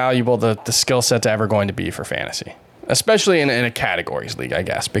how valuable the skill set's ever going to be for fantasy, especially in a categories league, I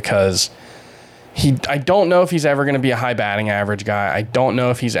guess, because I don't know if he's ever going to be a high batting average guy. I don't know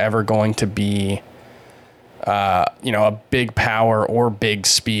if he's ever going to be, a big power or big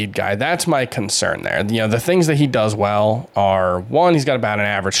speed guy. That's my concern there. The things that he does well are, one, he's got about an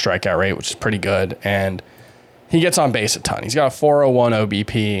average strikeout rate, which is pretty good, and he gets on base a ton. He's got a 401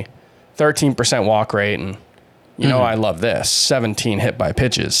 OBP, 13% walk rate, and I love this. 17 hit by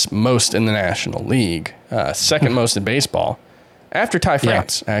pitches, most in the National League, second most in baseball, after Ty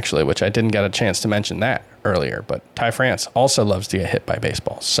France, actually, which I didn't get a chance to mention that earlier, but Ty France also loves to get hit by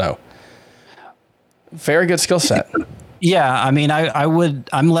baseball. So, very good skill set. Yeah, I mean,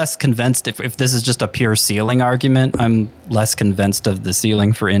 I'm less convinced if this is just a pure ceiling argument. I'm less convinced of the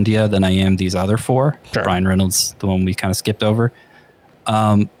ceiling for India than I am these other four. Sure. Brian Reynolds, the one we kind of skipped over.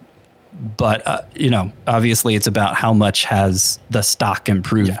 But obviously it's about how much has the stock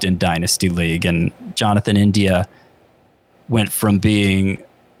improved in Dynasty League. And Jonathan India went from being,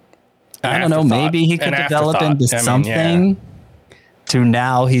 I don't know, maybe he could develop into something to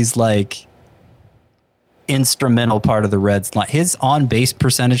now he's like instrumental part of the Reds line. His on-base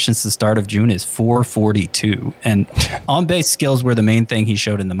percentage since the start of June is .442, and on-base skills were the main thing he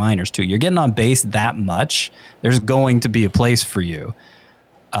showed in the minors too. You're getting on base that much, there's going to be a place for you.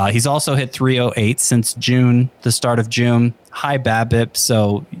 He's also hit .308 since June, the start of June. High BABIP,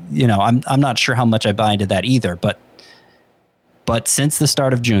 so I'm not sure how much I buy into that either. But since the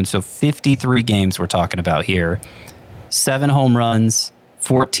start of June, so 53 games we're talking about here, 7 home runs,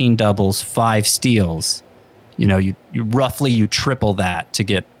 14 doubles, 5 steals. You roughly triple that to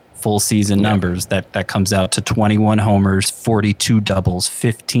get full season numbers. That comes out to 21 homers, 42 doubles,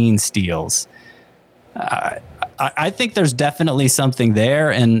 15 steals. I think there's definitely something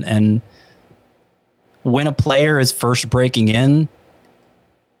there, and when a player is first breaking in,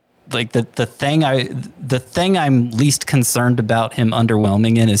 like the thing I'm least concerned about him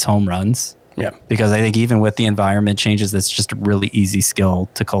underwhelming in is home runs. Yeah, because I think even with the environment changes, that's just a really easy skill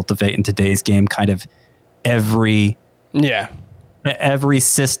to cultivate in today's game. Kind of every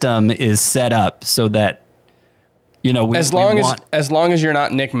system is set up so that as long as you're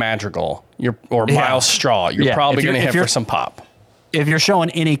not Nick Madrigal, Miles Straw, you're probably going to hit for some pop. If you're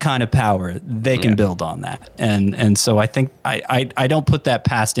showing any kind of power, they can build on that, and so I think I don't put that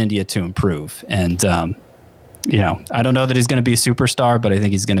past India to improve, and I don't know that he's going to be a superstar, but I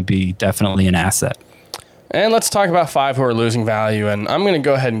think he's going to be definitely an asset. And let's talk about 5 who are losing value, and I'm going to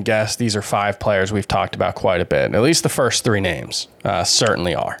go ahead and guess these are 5 players we've talked about quite a bit. At least the first 3 names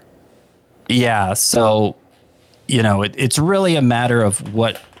certainly are. Yeah, so it's really a matter of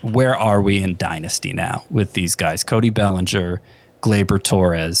where are we in Dynasty now with these guys? Cody Bellinger, Gleyber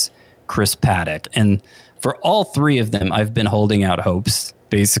Torres, Chris Paddock. And for all 3 of them, I've been holding out hopes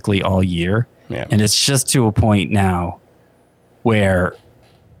basically all year. Yeah. And it's just to a point now where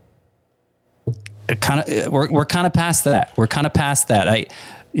we're kind of past that.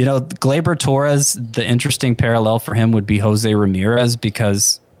 Gleyber Torres, the interesting parallel for him would be Jose Ramirez,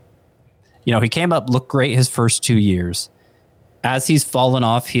 because he came up, looked great his first 2 years. As he's fallen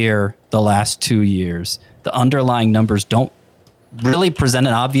off here the last 2 years, the underlying numbers don't really present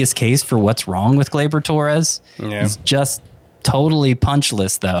an obvious case for what's wrong with Gleyber Torres. Yeah. He's just totally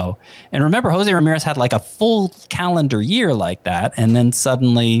punchless, though. And remember, Jose Ramirez had like a full calendar year like that, and then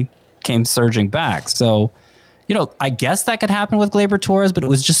suddenly came surging back. So, I guess that could happen with Gleyber Torres, but it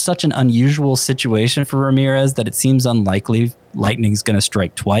was just such an unusual situation for Ramirez that it seems unlikely lightning's going to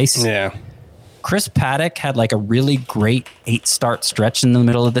strike twice. Yeah. Chris Paddock had like a really great 8-start stretch in the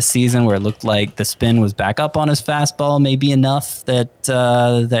middle of the season where it looked like the spin was back up on his fastball, maybe enough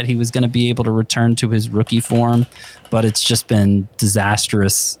that he was going to be able to return to his rookie form. But it's just been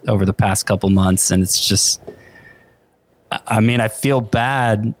disastrous over the past couple months, and it's just, I feel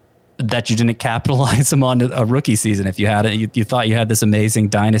bad that you didn't capitalize him on a rookie season. If you had it, you thought you had this amazing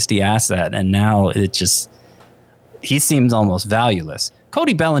dynasty asset, and now he seems almost valueless.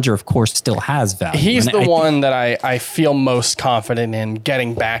 Cody Bellinger, of course, still has value. He's the one that I feel most confident in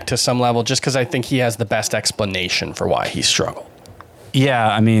getting back to some level, just because I think he has the best explanation for why he struggled.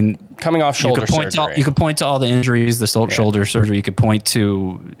 Yeah, coming off shoulder surgery. You could point to all the injuries, the shoulder surgery. You could point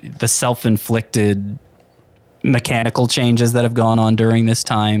to the self-inflicted mechanical changes that have gone on during this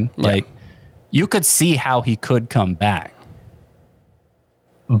time. Yeah. Like, you could see how he could come back.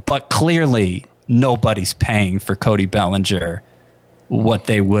 But clearly, nobody's paying for Cody Bellinger what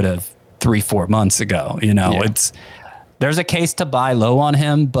they would have 3-4 months ago. There's a case to buy low on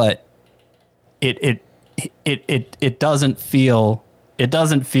him, but it doesn't feel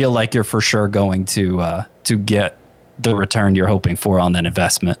like you're for sure going to get the return you're hoping for on that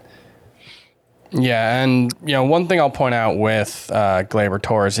investment. Yeah, and one thing I'll point out with Gleyber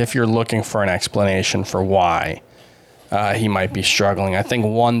Torres, if you're looking for an explanation for why he might be struggling, I think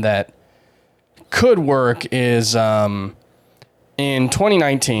one that could work is in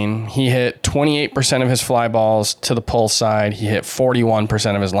 2019, he hit 28% of his fly balls to the pull side. He hit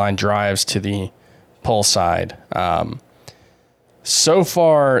 41% of his line drives to the pull side. So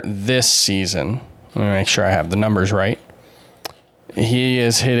far this season, let me make sure I have the numbers right. He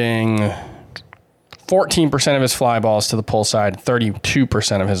is hitting 14% of his fly balls to the pull side,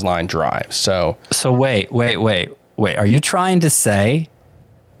 32% of his line drives. So wait. Are you trying to say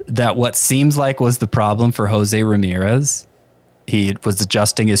that what seems like was the problem for Jose Ramirez, he was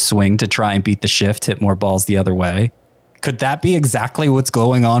adjusting his swing to try and beat the shift, hit more balls the other way. Could that be exactly what's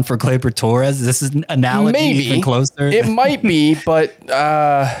going on for Gleyber Torres? This is an analogy even closer. It might be, but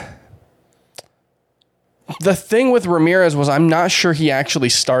the thing with Ramirez was I'm not sure he actually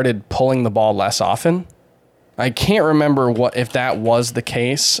started pulling the ball less often. I can't remember if that was the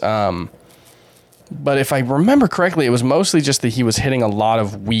case. But if I remember correctly, it was mostly just that he was hitting a lot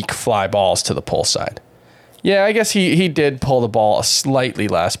of weak fly balls to the pull side. Yeah, I guess he did pull the ball slightly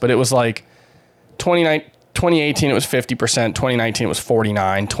less, but it was like 2018 it was 50%, 2019 it was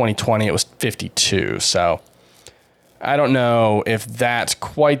 49%, 2020 it was 52%. So I don't know if that's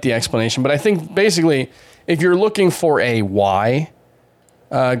quite the explanation, but I think basically if you're looking for a why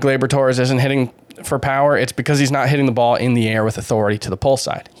Gleyber Torres isn't hitting for power, it's because he's not hitting the ball in the air with authority to the pull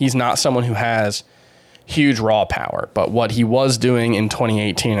side. He's not someone who has huge raw power, but what he was doing in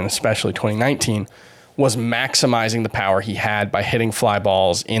 2018 and especially 2019 was maximizing the power he had by hitting fly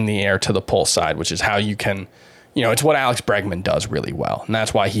balls in the air to the pull side, which is how you can, it's what Alex Bregman does really well. And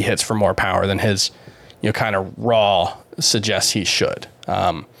that's why he hits for more power than his, kind of raw suggests he should.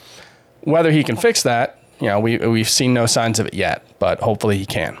 Whether he can fix that, we've seen no signs of it yet, but hopefully he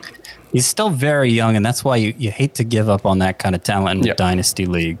can. He's still very young, and that's why you hate to give up on that kind of talent in the Dynasty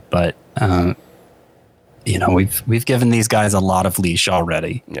League. But, we've given these guys a lot of leash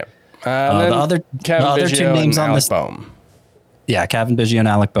already. Yep. The other two names on this, Bohm. Yeah, Kevin Biggio and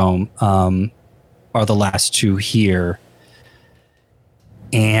Alec Bohm are the last two here.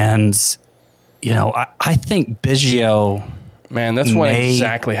 And, I think Biggio... Man, that's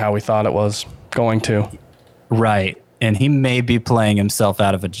exactly how we thought it was going to. Right. And he may be playing himself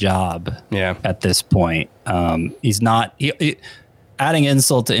out of a job at this point. He's not... adding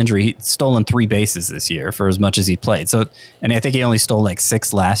insult to injury, he's stolen 3 bases this year for as much as he played. So, and I think he only stole like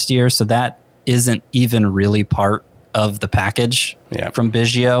 6 last year. So that isn't even really part of the package from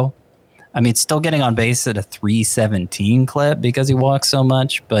Biggio. I mean, still getting on base at a 317 clip because he walks so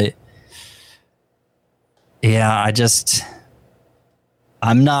much. But yeah,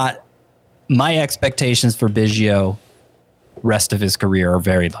 my expectations for Biggio rest of his career are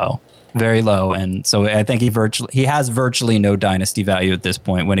very low. Very low, and so I think he has virtually no dynasty value at this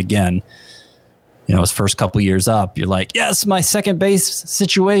point. When again, his first couple years up, you're like, yes, my second base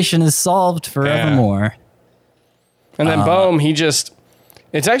situation is solved forevermore. And then Bohm,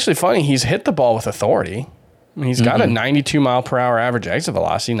 it's actually funny. He's hit the ball with authority. I mean, he's got a 92 mile per hour average exit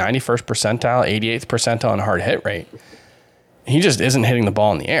velocity, 91st percentile, 88th percentile on hard hit rate. He just isn't hitting the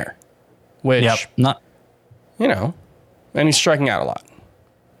ball in the air, which and he's striking out a lot.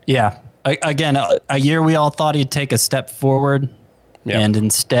 Yeah. Again, a year we all thought he'd take a step forward, and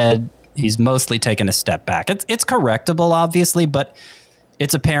instead he's mostly taken a step back. It's correctable, obviously, but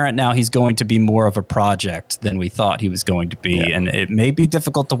it's apparent now he's going to be more of a project than we thought he was going to be, and it may be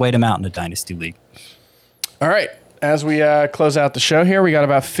difficult to wait him out in a Dynasty League. All right. As we close out the show here, we got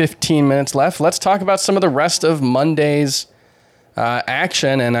about 15 minutes left. Let's talk about some of the rest of Monday's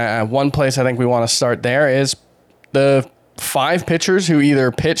action, and one place I think we want to start there is the 5 pitchers who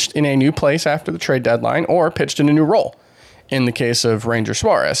either pitched in a new place after the trade deadline or pitched in a new role in the case of Ranger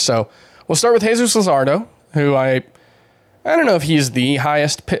Suarez. So we'll start with Jesus Luzardo, who I don't know if he's the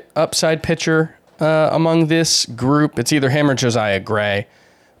highest upside pitcher among this group. It's either him or Josiah Gray.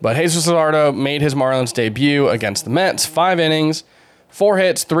 But Jesus Luzardo made his Marlins debut against the Mets. 5 innings, 4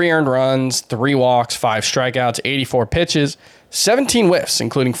 hits, 3 earned runs, 3 walks, 5 strikeouts, 84 pitches, 17 whiffs,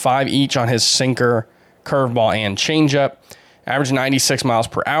 including 5 each on his sinker, curveball, and changeup. Averaged 96 miles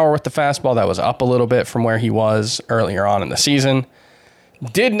per hour with the fastball. That was up a little bit from where he was earlier on in the season.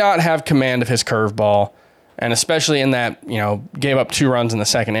 Did not have command of his curveball, and especially in that, gave up 2 runs in the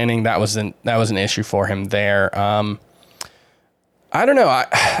second inning. That was an issue for him there. I don't know.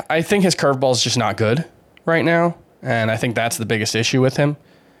 I think his curveball is just not good right now, and I think that's the biggest issue with him.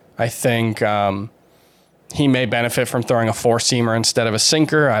 I think he may benefit from throwing a 4-seamer instead of a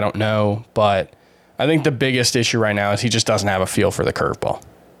sinker. I don't know, but I think the biggest issue right now is he just doesn't have a feel for the curveball.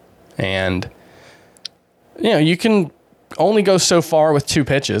 And, you can only go so far with 2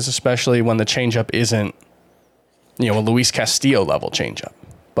 pitches, especially when the changeup isn't, a Luis Castillo level changeup.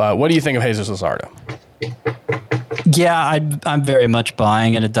 But what do you think of Jesus Luzardo? Yeah, I'm very much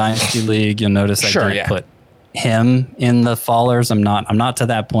buying in a Dynasty League. You'll notice I didn't put him in the fallers. I'm not to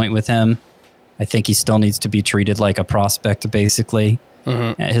that point with him. I think he still needs to be treated like a prospect, basically.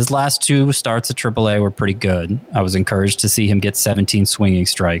 Mm-hmm. His last 2 starts at AAA were pretty good. I was encouraged to see him get 17 swinging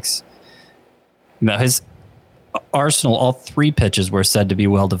strikes. Arsenal, all 3 pitches were said to be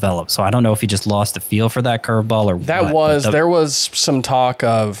well developed. So I don't know if he just lost the feel for that curveball or there was some talk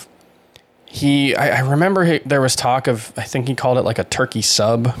of I remember there was talk of, I think he called it like a turkey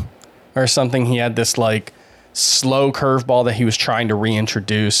sub or something. He had this like slow curveball that he was trying to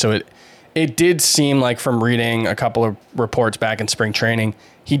reintroduce. So it did seem like, from reading a couple of reports back in spring training,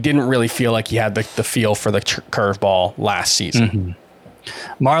 he didn't really feel like he had the feel for the curveball last season. Mm-hmm.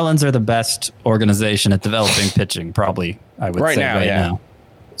 Marlins are the best organization at developing pitching, probably, I would say right now.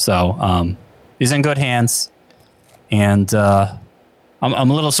 So he's in good hands, and I'm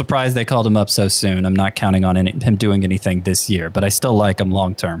a little surprised they called him up so soon. I'm not counting on him doing anything this year, but I still like him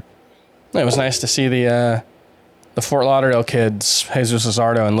long term. It was nice to see the Fort Lauderdale kids, Jesus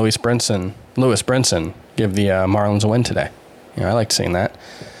Luzardo and Lewis Brinson, give the Marlins a win today. I liked seeing that.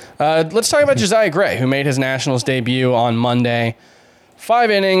 Let's talk about Josiah Gray, who made his Nationals debut on Monday.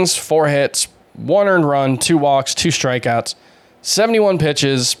 5 innings, 4 hits, 1 earned run, 2 walks, 2 strikeouts, 71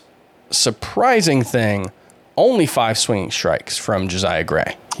 pitches. Surprising thing, only 5 swinging strikes from Josiah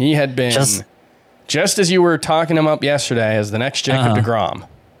Gray. He had been, just as you were talking him up yesterday, as the next Jacob deGrom.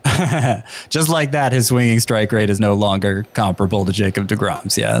 Just like that, his swinging strike rate is no longer comparable to Jacob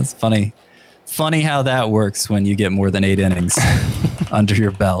deGrom's. Yeah, it's funny how that works when you get more than 8 innings under your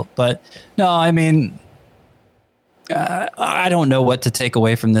belt. But no, I mean, I don't know what to take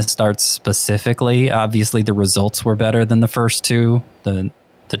away from this start specifically. Obviously, the results were better than the first 2, the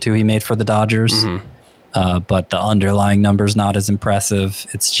 2 he made for the Dodgers. Mm-hmm. But the underlying number's not as impressive.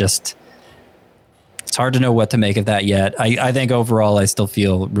 It's hard to know what to make of that yet. I think overall, I still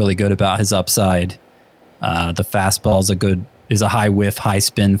feel really good about his upside. The fastball is a high whiff, high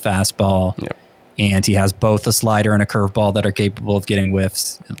spin fastball. Yep. And he has both a slider and a curveball that are capable of getting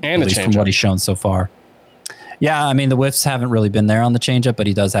whiffs, and at least from what he's shown so far. Yeah, I mean, the whiffs haven't really been there on the changeup, but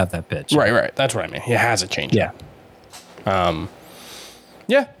he does have that pitch. Right. That's what I mean. He has a changeup. Yeah.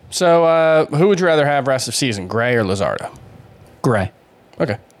 Yeah. So, who would you rather have rest of season, Gray or Luzardo? Gray.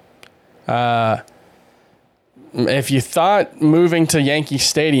 Okay. If you thought moving to Yankee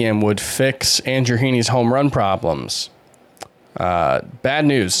Stadium would fix Andrew Heaney's home run problems, bad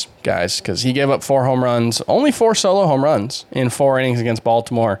news, guys, because he gave up 4 home runs, only 4 solo home runs in 4 innings against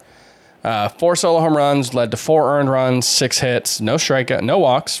Baltimore. 4 solo home runs led to 4 earned runs, 6 hits, no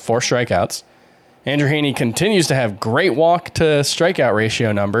walks, 4 strikeouts. Andrew Heaney continues to have great walk to strikeout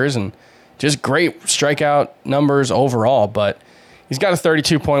ratio numbers and just great strikeout numbers overall, but he's got a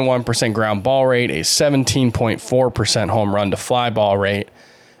 32.1% ground ball rate, a 17.4% home run to fly ball rate,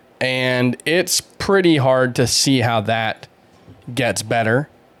 and it's pretty hard to see how that gets better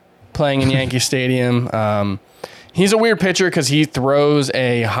playing in Yankee Stadium. He's a weird pitcher because he throws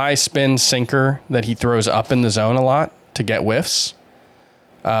a high spin sinker that he throws up in the zone a lot to get whiffs.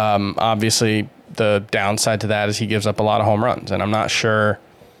 Obviously, the downside to that is he gives up a lot of home runs, and I'm not sure,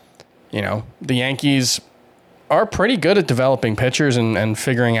 the Yankees are pretty good at developing pitchers and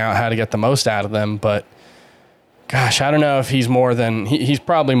figuring out how to get the most out of them, but gosh, I don't know if he's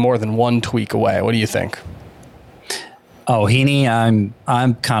probably more than 1 tweak away. What do you think? Oh, Heaney,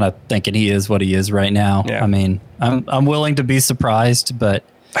 I'm kind of thinking he is what he is right now. Yeah. I mean, I'm willing to be surprised, but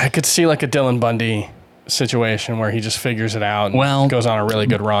I could see like a Dylan Bundy situation where he just figures it out and goes on a really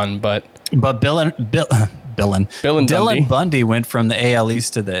good run. But Dylan Bundy went from the AL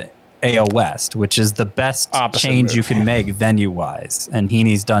East to the AL West, which is the best change you can make venue-wise. And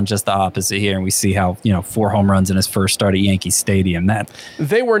Heaney's done just the opposite here, and we see how 4 home runs in his first start at Yankee Stadium.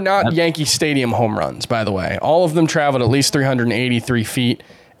 They were not Yankee Stadium home runs, by the way. All of them traveled at least 383 feet,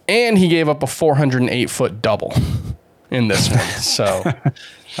 and he gave up a 408-foot double in this one. So,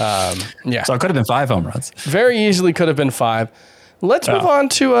 yeah. So it could have been 5 home runs. Very easily could have been 5. Let's move on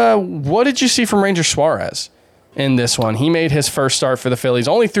to what did you see from Ranger Suarez in this one? He made his first start for the Phillies,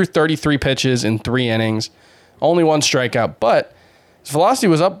 only threw 33 pitches in 3 innings, only 1 strikeout, but his velocity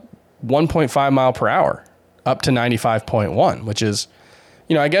was up 1.5 mile per hour, up to 95.1, which is,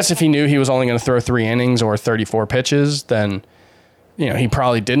 I guess if he knew he was only going to throw 3 innings or 34 pitches, then, he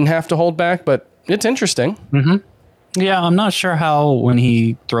probably didn't have to hold back, but it's interesting. Mm-hmm. Yeah, I'm not sure how, when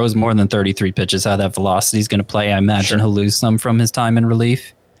he throws more than 33 pitches, how that velocity is going to play. I imagine he'll lose some from his time in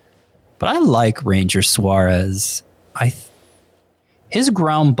relief. But I like Ranger Suarez. His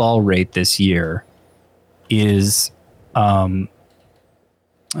ground ball rate this year is, let me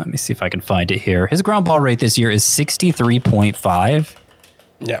see if I can find it here. His ground ball rate this year is 63.5.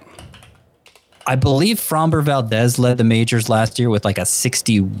 Yeah. I believe Framber Valdez led the majors last year with like a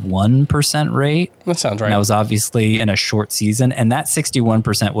 61% rate. That sounds right. And that was obviously in a short season. And that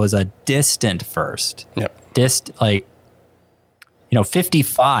 61% was a distant first. Yep.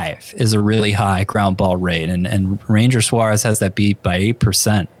 55 is a really high ground ball rate, and Ranger Suarez has that beat by 8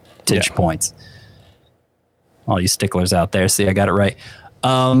 percentage points. All you sticklers out there, see, I got it right.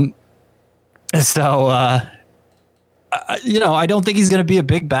 I don't think he's going to be a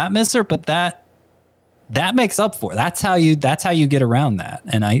big bat misser, but that makes up for it. That's how you get around that.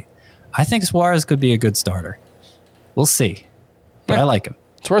 And I think Suarez could be a good starter. We'll see. But I like him.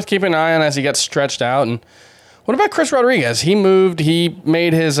 It's worth keeping an eye on as he gets stretched out. And what about Chris Rodriguez? He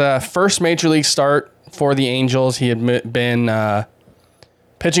made his first major league start for the Angels. He had been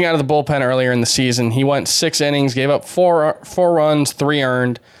pitching out of the bullpen earlier in the season. He went 6 innings, gave up 4 runs, 3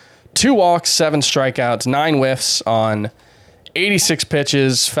 earned, 2 walks, 7 strikeouts, 9 whiffs on 86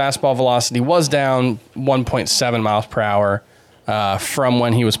 pitches. Fastball velocity was down 1.7 miles per hour from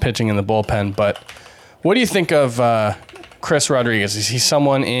when he was pitching in the bullpen. But what do you think of Chris Rodriguez? Is he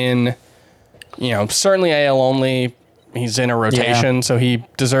someone in, certainly AL only? He's in a rotation, so he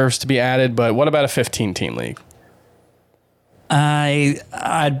deserves to be added. But what about a 15-team league?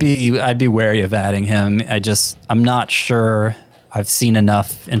 I'd be wary of adding him. I'm not sure I've seen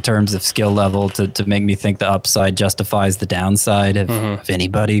enough in terms of skill level to make me think the upside justifies the downside of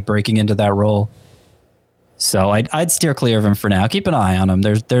anybody breaking into that role. So I'd steer clear of him for now. Keep an eye on him.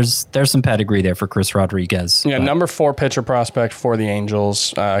 There's some pedigree there for Chris Rodriguez. Yeah, number 4 pitcher prospect for the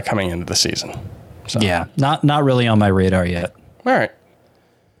Angels coming into the season. So. Yeah, not really on my radar yet. All right.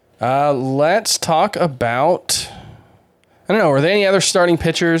 Let's talk about, I don't know, were there any other starting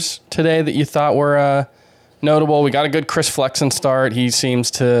pitchers today that you thought were notable? We got a good Chris Flexen start. He seems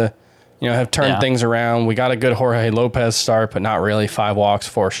to, have turned things around. We got a good Jorge Lopez start, but not really. 5 walks,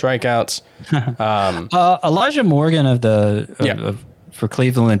 4 strikeouts. Elijah Morgan for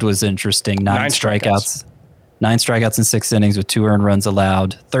Cleveland was interesting. 9 strikeouts. 9 strikeouts in 6 innings with 2 earned runs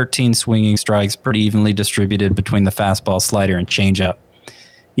allowed. 13 swinging strikes, pretty evenly distributed between the fastball, slider, and changeup.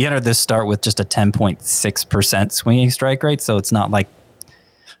 He entered this start with just a 10.6% swinging strike rate, so it's not like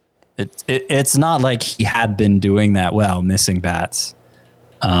it's not like he had been doing that well, missing bats.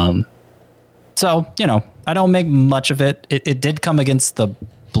 So, I don't make much of it. It did come against the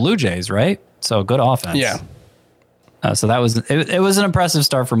Blue Jays, right? So good offense. Yeah. So that was it was an impressive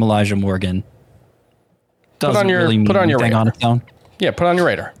start from Elijah Morgan. Put on your radar. On its own. Yeah, put on your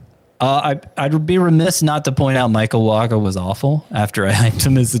radar. I'd be remiss not to point out Michael Wacha was awful after I hyped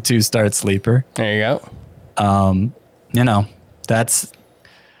him as a 2-start sleeper. There you go. That's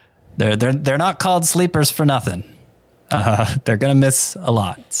they're not called sleepers for nothing. They're gonna miss a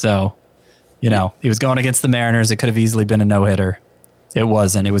lot. So, he was going against the Mariners. It could have easily been a no-hitter. It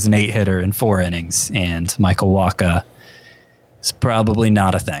wasn't. It was an 8-hitter in 4 innings, and Michael Wacha is probably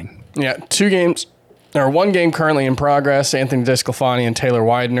not a thing. Yeah, 1 game currently in progress. Anthony DeSclafani and Taylor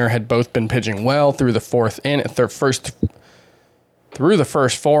Widener had both been pitching well through the first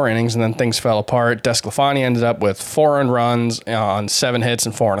 4 innings, and then things fell apart. DeSclafani ended up with 4 earned runs on 7 hits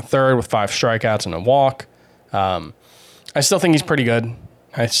and 4 1/3 with 5 strikeouts and a walk. I still think he's pretty good.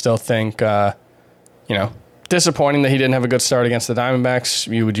 I still think, disappointing that he didn't have a good start against the Diamondbacks.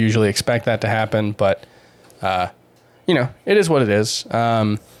 You would usually expect that to happen, but, it is what it is.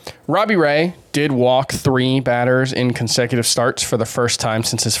 Robbie Ray did walk 3 batters in consecutive starts for the first time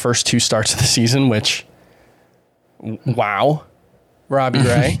since his first 2 starts of the season, which, wow, Robbie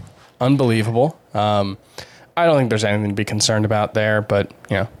Ray, unbelievable. I don't think there's anything to be concerned about there, but,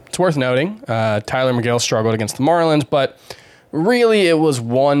 it's worth noting. Tyler McGill struggled against the Marlins, but really it was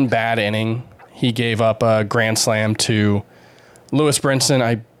 1 bad inning. He gave up a grand slam to Lewis Brinson,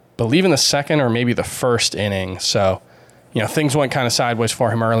 I believe in the 2nd or maybe the 1st inning. So, things went kind of sideways for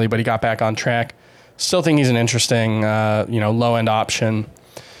him early, but he got back on track. Still think he's an interesting, low-end option.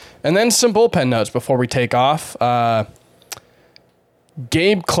 And then some bullpen notes before we take off.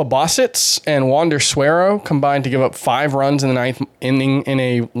 Gabe Klobosits and Wander Suero combined to give up 5 runs in the 9th inning in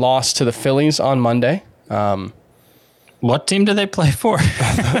a loss to the Phillies on Monday. What team do they play for?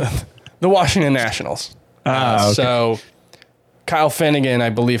 The Washington Nationals. Okay. So Kyle Finnegan, I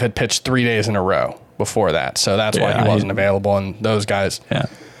believe, had pitched 3 days in a row before that. So that's why he wasn't available. And those guys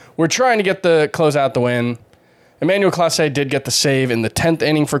were trying to close out the win. Emmanuel Clase did get the save in the 10th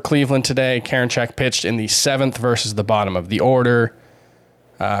inning for Cleveland today. Karinchak pitched in the 7th versus the bottom of the order.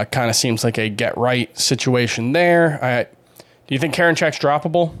 Kind of seems like a get-right situation there. Do you think Karinchak's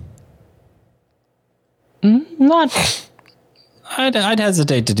droppable? Not. I'd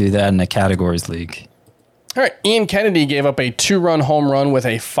hesitate to do that in a categories league. All right, Ian Kennedy gave up a 2-run home run with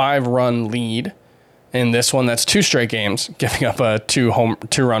a 5-run lead. In this one, that's 2 straight games, giving up a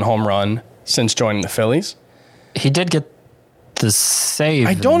 2-run home run since joining the Phillies. He did get the save.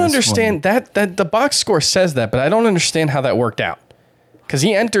 I don't understand that the box score says that, but I don't understand how that worked out. Because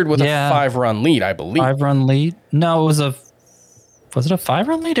he entered with a 5-run lead, I believe. 5-run lead? No, was it a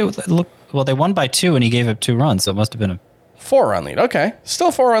 5-run lead? Well, they won by 2 and he gave up 2 runs, so it must have been a 4-run lead. Okay,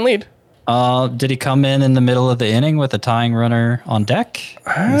 still 4-run lead. Did he come in the middle of the inning with a tying runner on deck?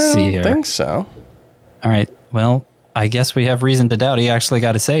 I don't think so. All right. Well, I guess we have reason to doubt he actually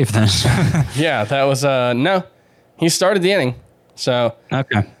got a save then. Yeah, that was no. He started the inning, so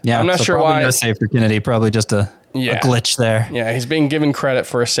okay. Yeah, I'm not sure why. No save for Kennedy. Probably just a glitch there. Yeah, he's being given credit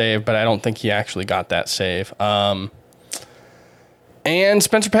for a save, but I don't think he actually got that save. And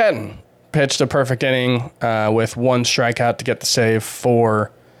Spencer Patton pitched a perfect inning with 1 strikeout to get the save for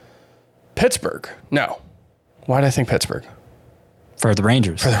Pittsburgh. No, why did I think Pittsburgh? For the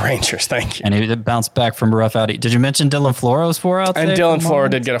Rangers. For the Rangers, thank you. And he bounced back from a rough outing. Did you mention Dylan Floro's 4-out save? And Dylan Floro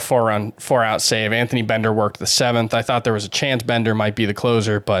did get a 4-out save. Anthony Bender worked the 7th. I thought there was a chance Bender might be the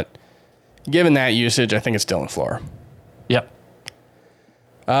closer, but given that usage, I think it's Dylan Floro. Yep.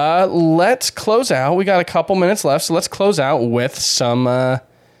 Let's close out. We got a couple minutes left, so let's close out with some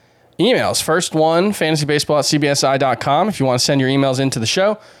emails. First one, fantasybaseball@cbsi.com if you want to send your emails into the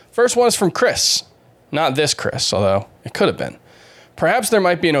show. First one is from Chris. Not this Chris, although it could have been. Perhaps there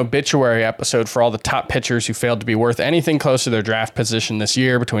might be an obituary episode for all the top pitchers who failed to be worth anything close to their draft position this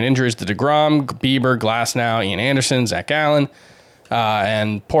year between injuries to DeGrom, Bieber, Glasnow, Ian Anderson, Zach Allen,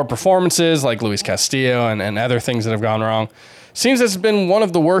 and poor performances like Luis Castillo and other things that have gone wrong. Seems this has been one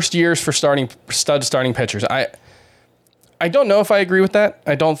of the worst years for starting pitchers. I don't know if I agree with that.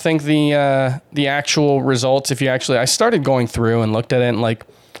 I don't think the actual results, I started going through and looked at it, and like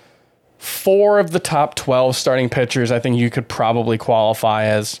 4 of the top 12 starting pitchers, I think you could probably qualify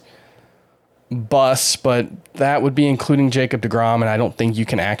as busts, but that would be including Jacob DeGrom, and I don't think you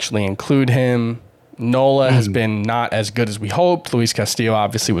can actually include him. Nola has been not as good as we hoped. Luis Castillo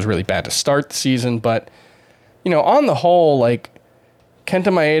obviously was really bad to start the season, but on the whole, like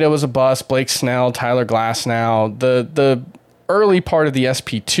Kenta Maeda was a bust, Blake Snell, Tyler Glasnow, the early part of the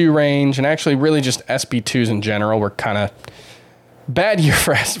SP2 range, and actually really just SP2s in general were kind of bad year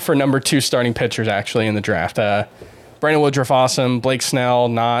for number 2 starting pitchers actually in the draft. Brandon Woodruff, awesome. Blake Snell,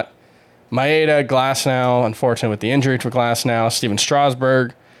 not. Maeda, Glasnow, unfortunate with the injury to Glasnow. Steven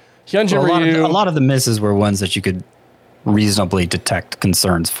Strasburg. Hyunjin Ryu. A lot of the misses were ones that you could reasonably detect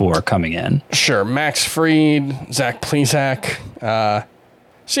concerns for coming in. Sure. Max Fried, Zach Plesac.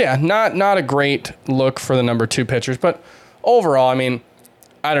 So yeah, not a great look for the number 2 pitchers, but overall, I mean,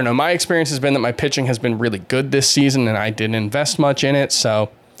 I don't know. My experience has been that my pitching has been really good this season, and I didn't invest much in it, so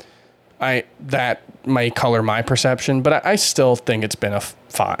that may color my perception. But I still think it's been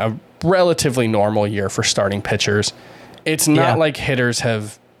a relatively normal year for starting pitchers. It's not like hitters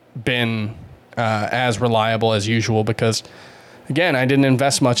have been as reliable as usual because, again, I didn't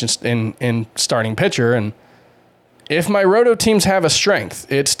invest much in starting pitcher, and if my roto teams have a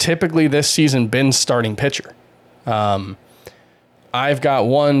strength, it's typically this season been starting pitcher. I've got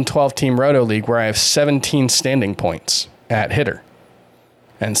one 12-team roto league where I have 17 standing points at hitter,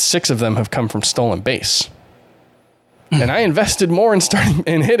 and 6 of them have come from stolen base. And I invested more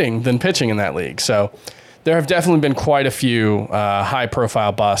in hitting than pitching in that league. So there have definitely been quite a few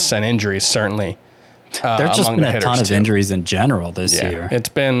high-profile busts and injuries, certainly. There's just been a ton of injuries in general this year. It's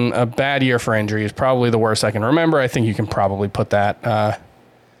been a bad year for injuries, probably the worst I can remember. I think you can probably put that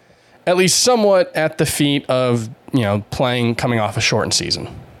at least somewhat at the feet of, coming off a shortened season,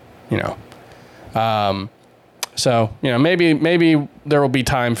 So, maybe there will be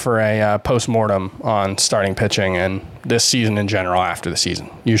time for a post-mortem on starting pitching and this season in general after the season.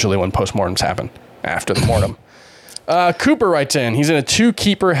 Usually when post-mortems happen after the mortem. Cooper writes in, he's in a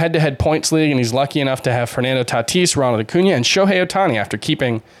 2-keeper head-to-head points league, and he's lucky enough to have Fernando Tatis, Ronald Acuna, and Shohei Ohtani after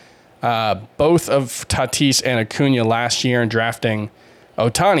keeping both of Tatis and Acuna last year and drafting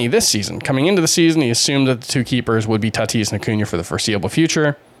Ohtani this season. Coming into the season, he assumed that the 2 keepers would be Tatis and Acuna for the foreseeable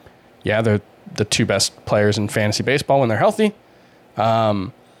future. Yeah, they're the 2 best players in fantasy baseball when they're healthy.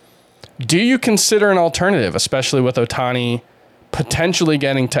 Do you consider an alternative, especially with Ohtani potentially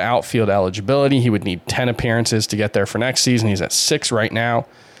getting to outfield eligibility? He would need 10 appearances to get there for next season. He's at 6 right now.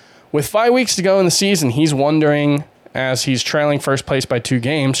 With 5 weeks to go in the season, he's wondering, as he's trailing first place by 2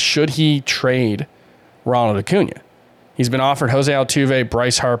 games, should he trade Ronald Acuna? He's been offered Jose Altuve,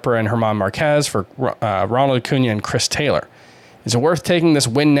 Bryce Harper, and German Marquez for Ronald Acuna and Chris Taylor. Is it worth taking this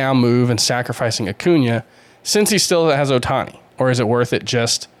win-now move and sacrificing Acuna since he still has Ohtani? Or is it worth it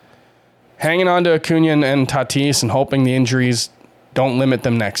just hanging on to Acuna and Tatis and hoping the injuries don't limit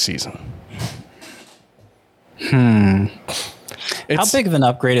them next season? How big of an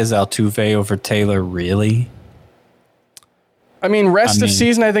upgrade is Altuve over Taylor, really? Rest of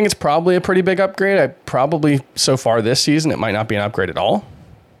season, I think it's probably a pretty big upgrade. So far this season, it might not be an upgrade at all.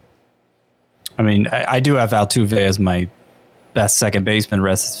 I do have Altuve as my best second baseman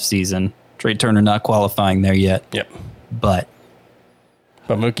rest of season. Trey Turner not qualifying there yet. Yep. But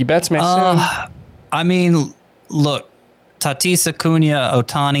Mookie Betts may soon. Look, Tatis, Acuna,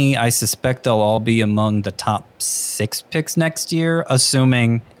 Ohtani, I suspect they'll all be among the top 6 picks next year,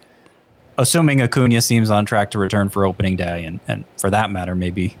 assuming Acuna seems on track to return for opening day, and for that matter,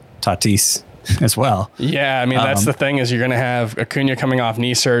 maybe Tatis as well. Yeah, that's the thing is you're going to have Acuna coming off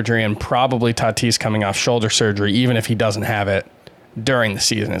knee surgery and probably Tatis coming off shoulder surgery, even if he doesn't have it during the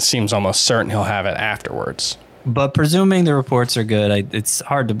season. It seems almost certain he'll have it afterwards. But presuming the reports are good, it's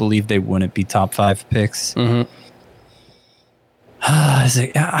hard to believe they wouldn't be top 5 picks. Mm-hmm.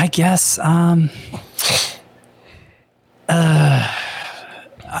 I guess. I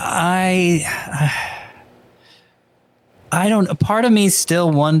don't. Part of me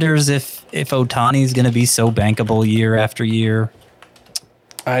still wonders if Ohtani is going to be so bankable year after year.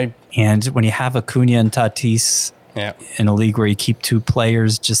 And when you have Acuna and Tatis in a league where you keep 2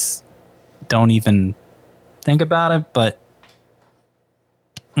 players, just don't even think about it. But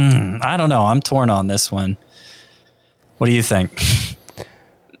I don't know. I'm torn on this one. What do you think?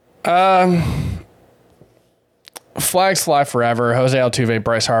 Flags fly forever. Jose Altuve,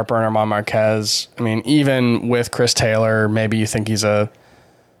 Bryce Harper, and Armand Marquez. Even with Chris Taylor, maybe you think he's a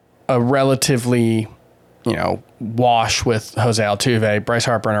relatively, wash with Jose Altuve. Bryce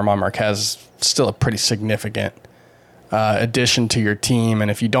Harper and Armand Marquez still a pretty significant addition to your team.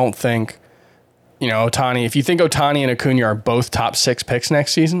 And if you don't think, Ohtani, if you think Ohtani and Acuna are both top 6 picks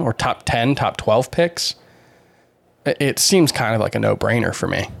next season or top 10, top 12 picks, it seems kind of like a no-brainer for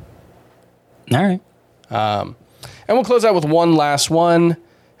me. All right. And we'll close out with one last one.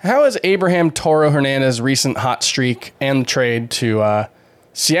 How has Abraham Toro Hernandez's recent hot streak and the trade to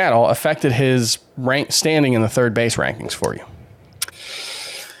Seattle affected his standing in the third base rankings for you?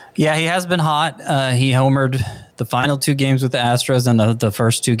 Yeah, he has been hot. He homered the final 2 games with the Astros and the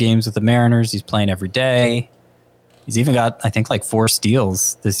first 2 games with the Mariners. He's playing every day. He's even got, I think, 4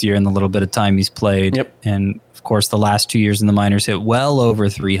 steals this year in the little bit of time he's played. Yep. And, of course, the last 2 years in the minors hit well over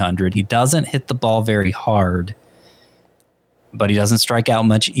 300. He doesn't hit the ball very hard, but he doesn't strike out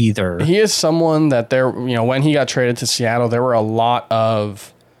much either. He is someone that when he got traded to Seattle, there were a lot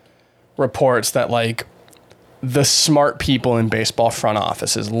of reports that, the smart people in baseball front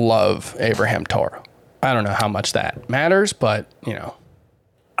offices love Abraham Toro. I don't know how much that matters, but,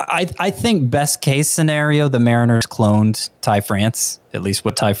 I think best case scenario, the Mariners cloned Ty France, at least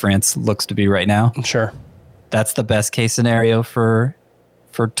what Ty France looks to be right now. Sure. That's the best case scenario for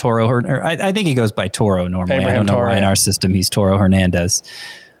Toro. I think he goes by Toro normally. Abraham I don't know Toro, why in our system he's Toro Hernandez.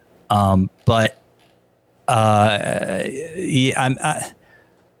 But I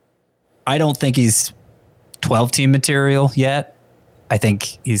don't think he's 12-team material yet. I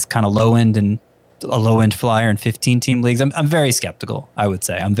think he's kind of low-end and a low-end flyer in 15-team leagues. I'm very skeptical, I would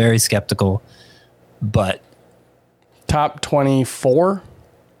say. I'm very skeptical, but... Top 24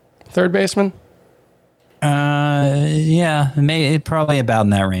 third baseman? Yeah, probably about in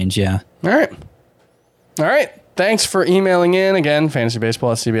that range, yeah. All right. Thanks for emailing in. Again,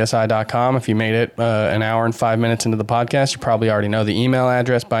 fantasybaseball@cbsi.com. If you made it an hour and 5 minutes into the podcast, you probably already know the email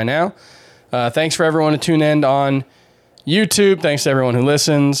address by now. Thanks for everyone to tune in on YouTube. Thanks to everyone who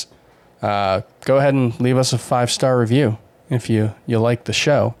listens. Go ahead and leave us a 5-star review if you like the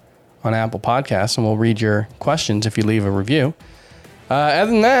show on Apple Podcasts, and we'll read your questions if you leave a review.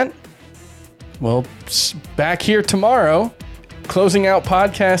 Other than that, we'll back here tomorrow. Closing out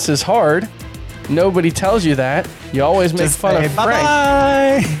podcasts is hard. Nobody tells you that. You always make fun of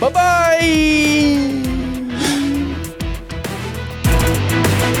Frank. Bye-bye. Bye-bye.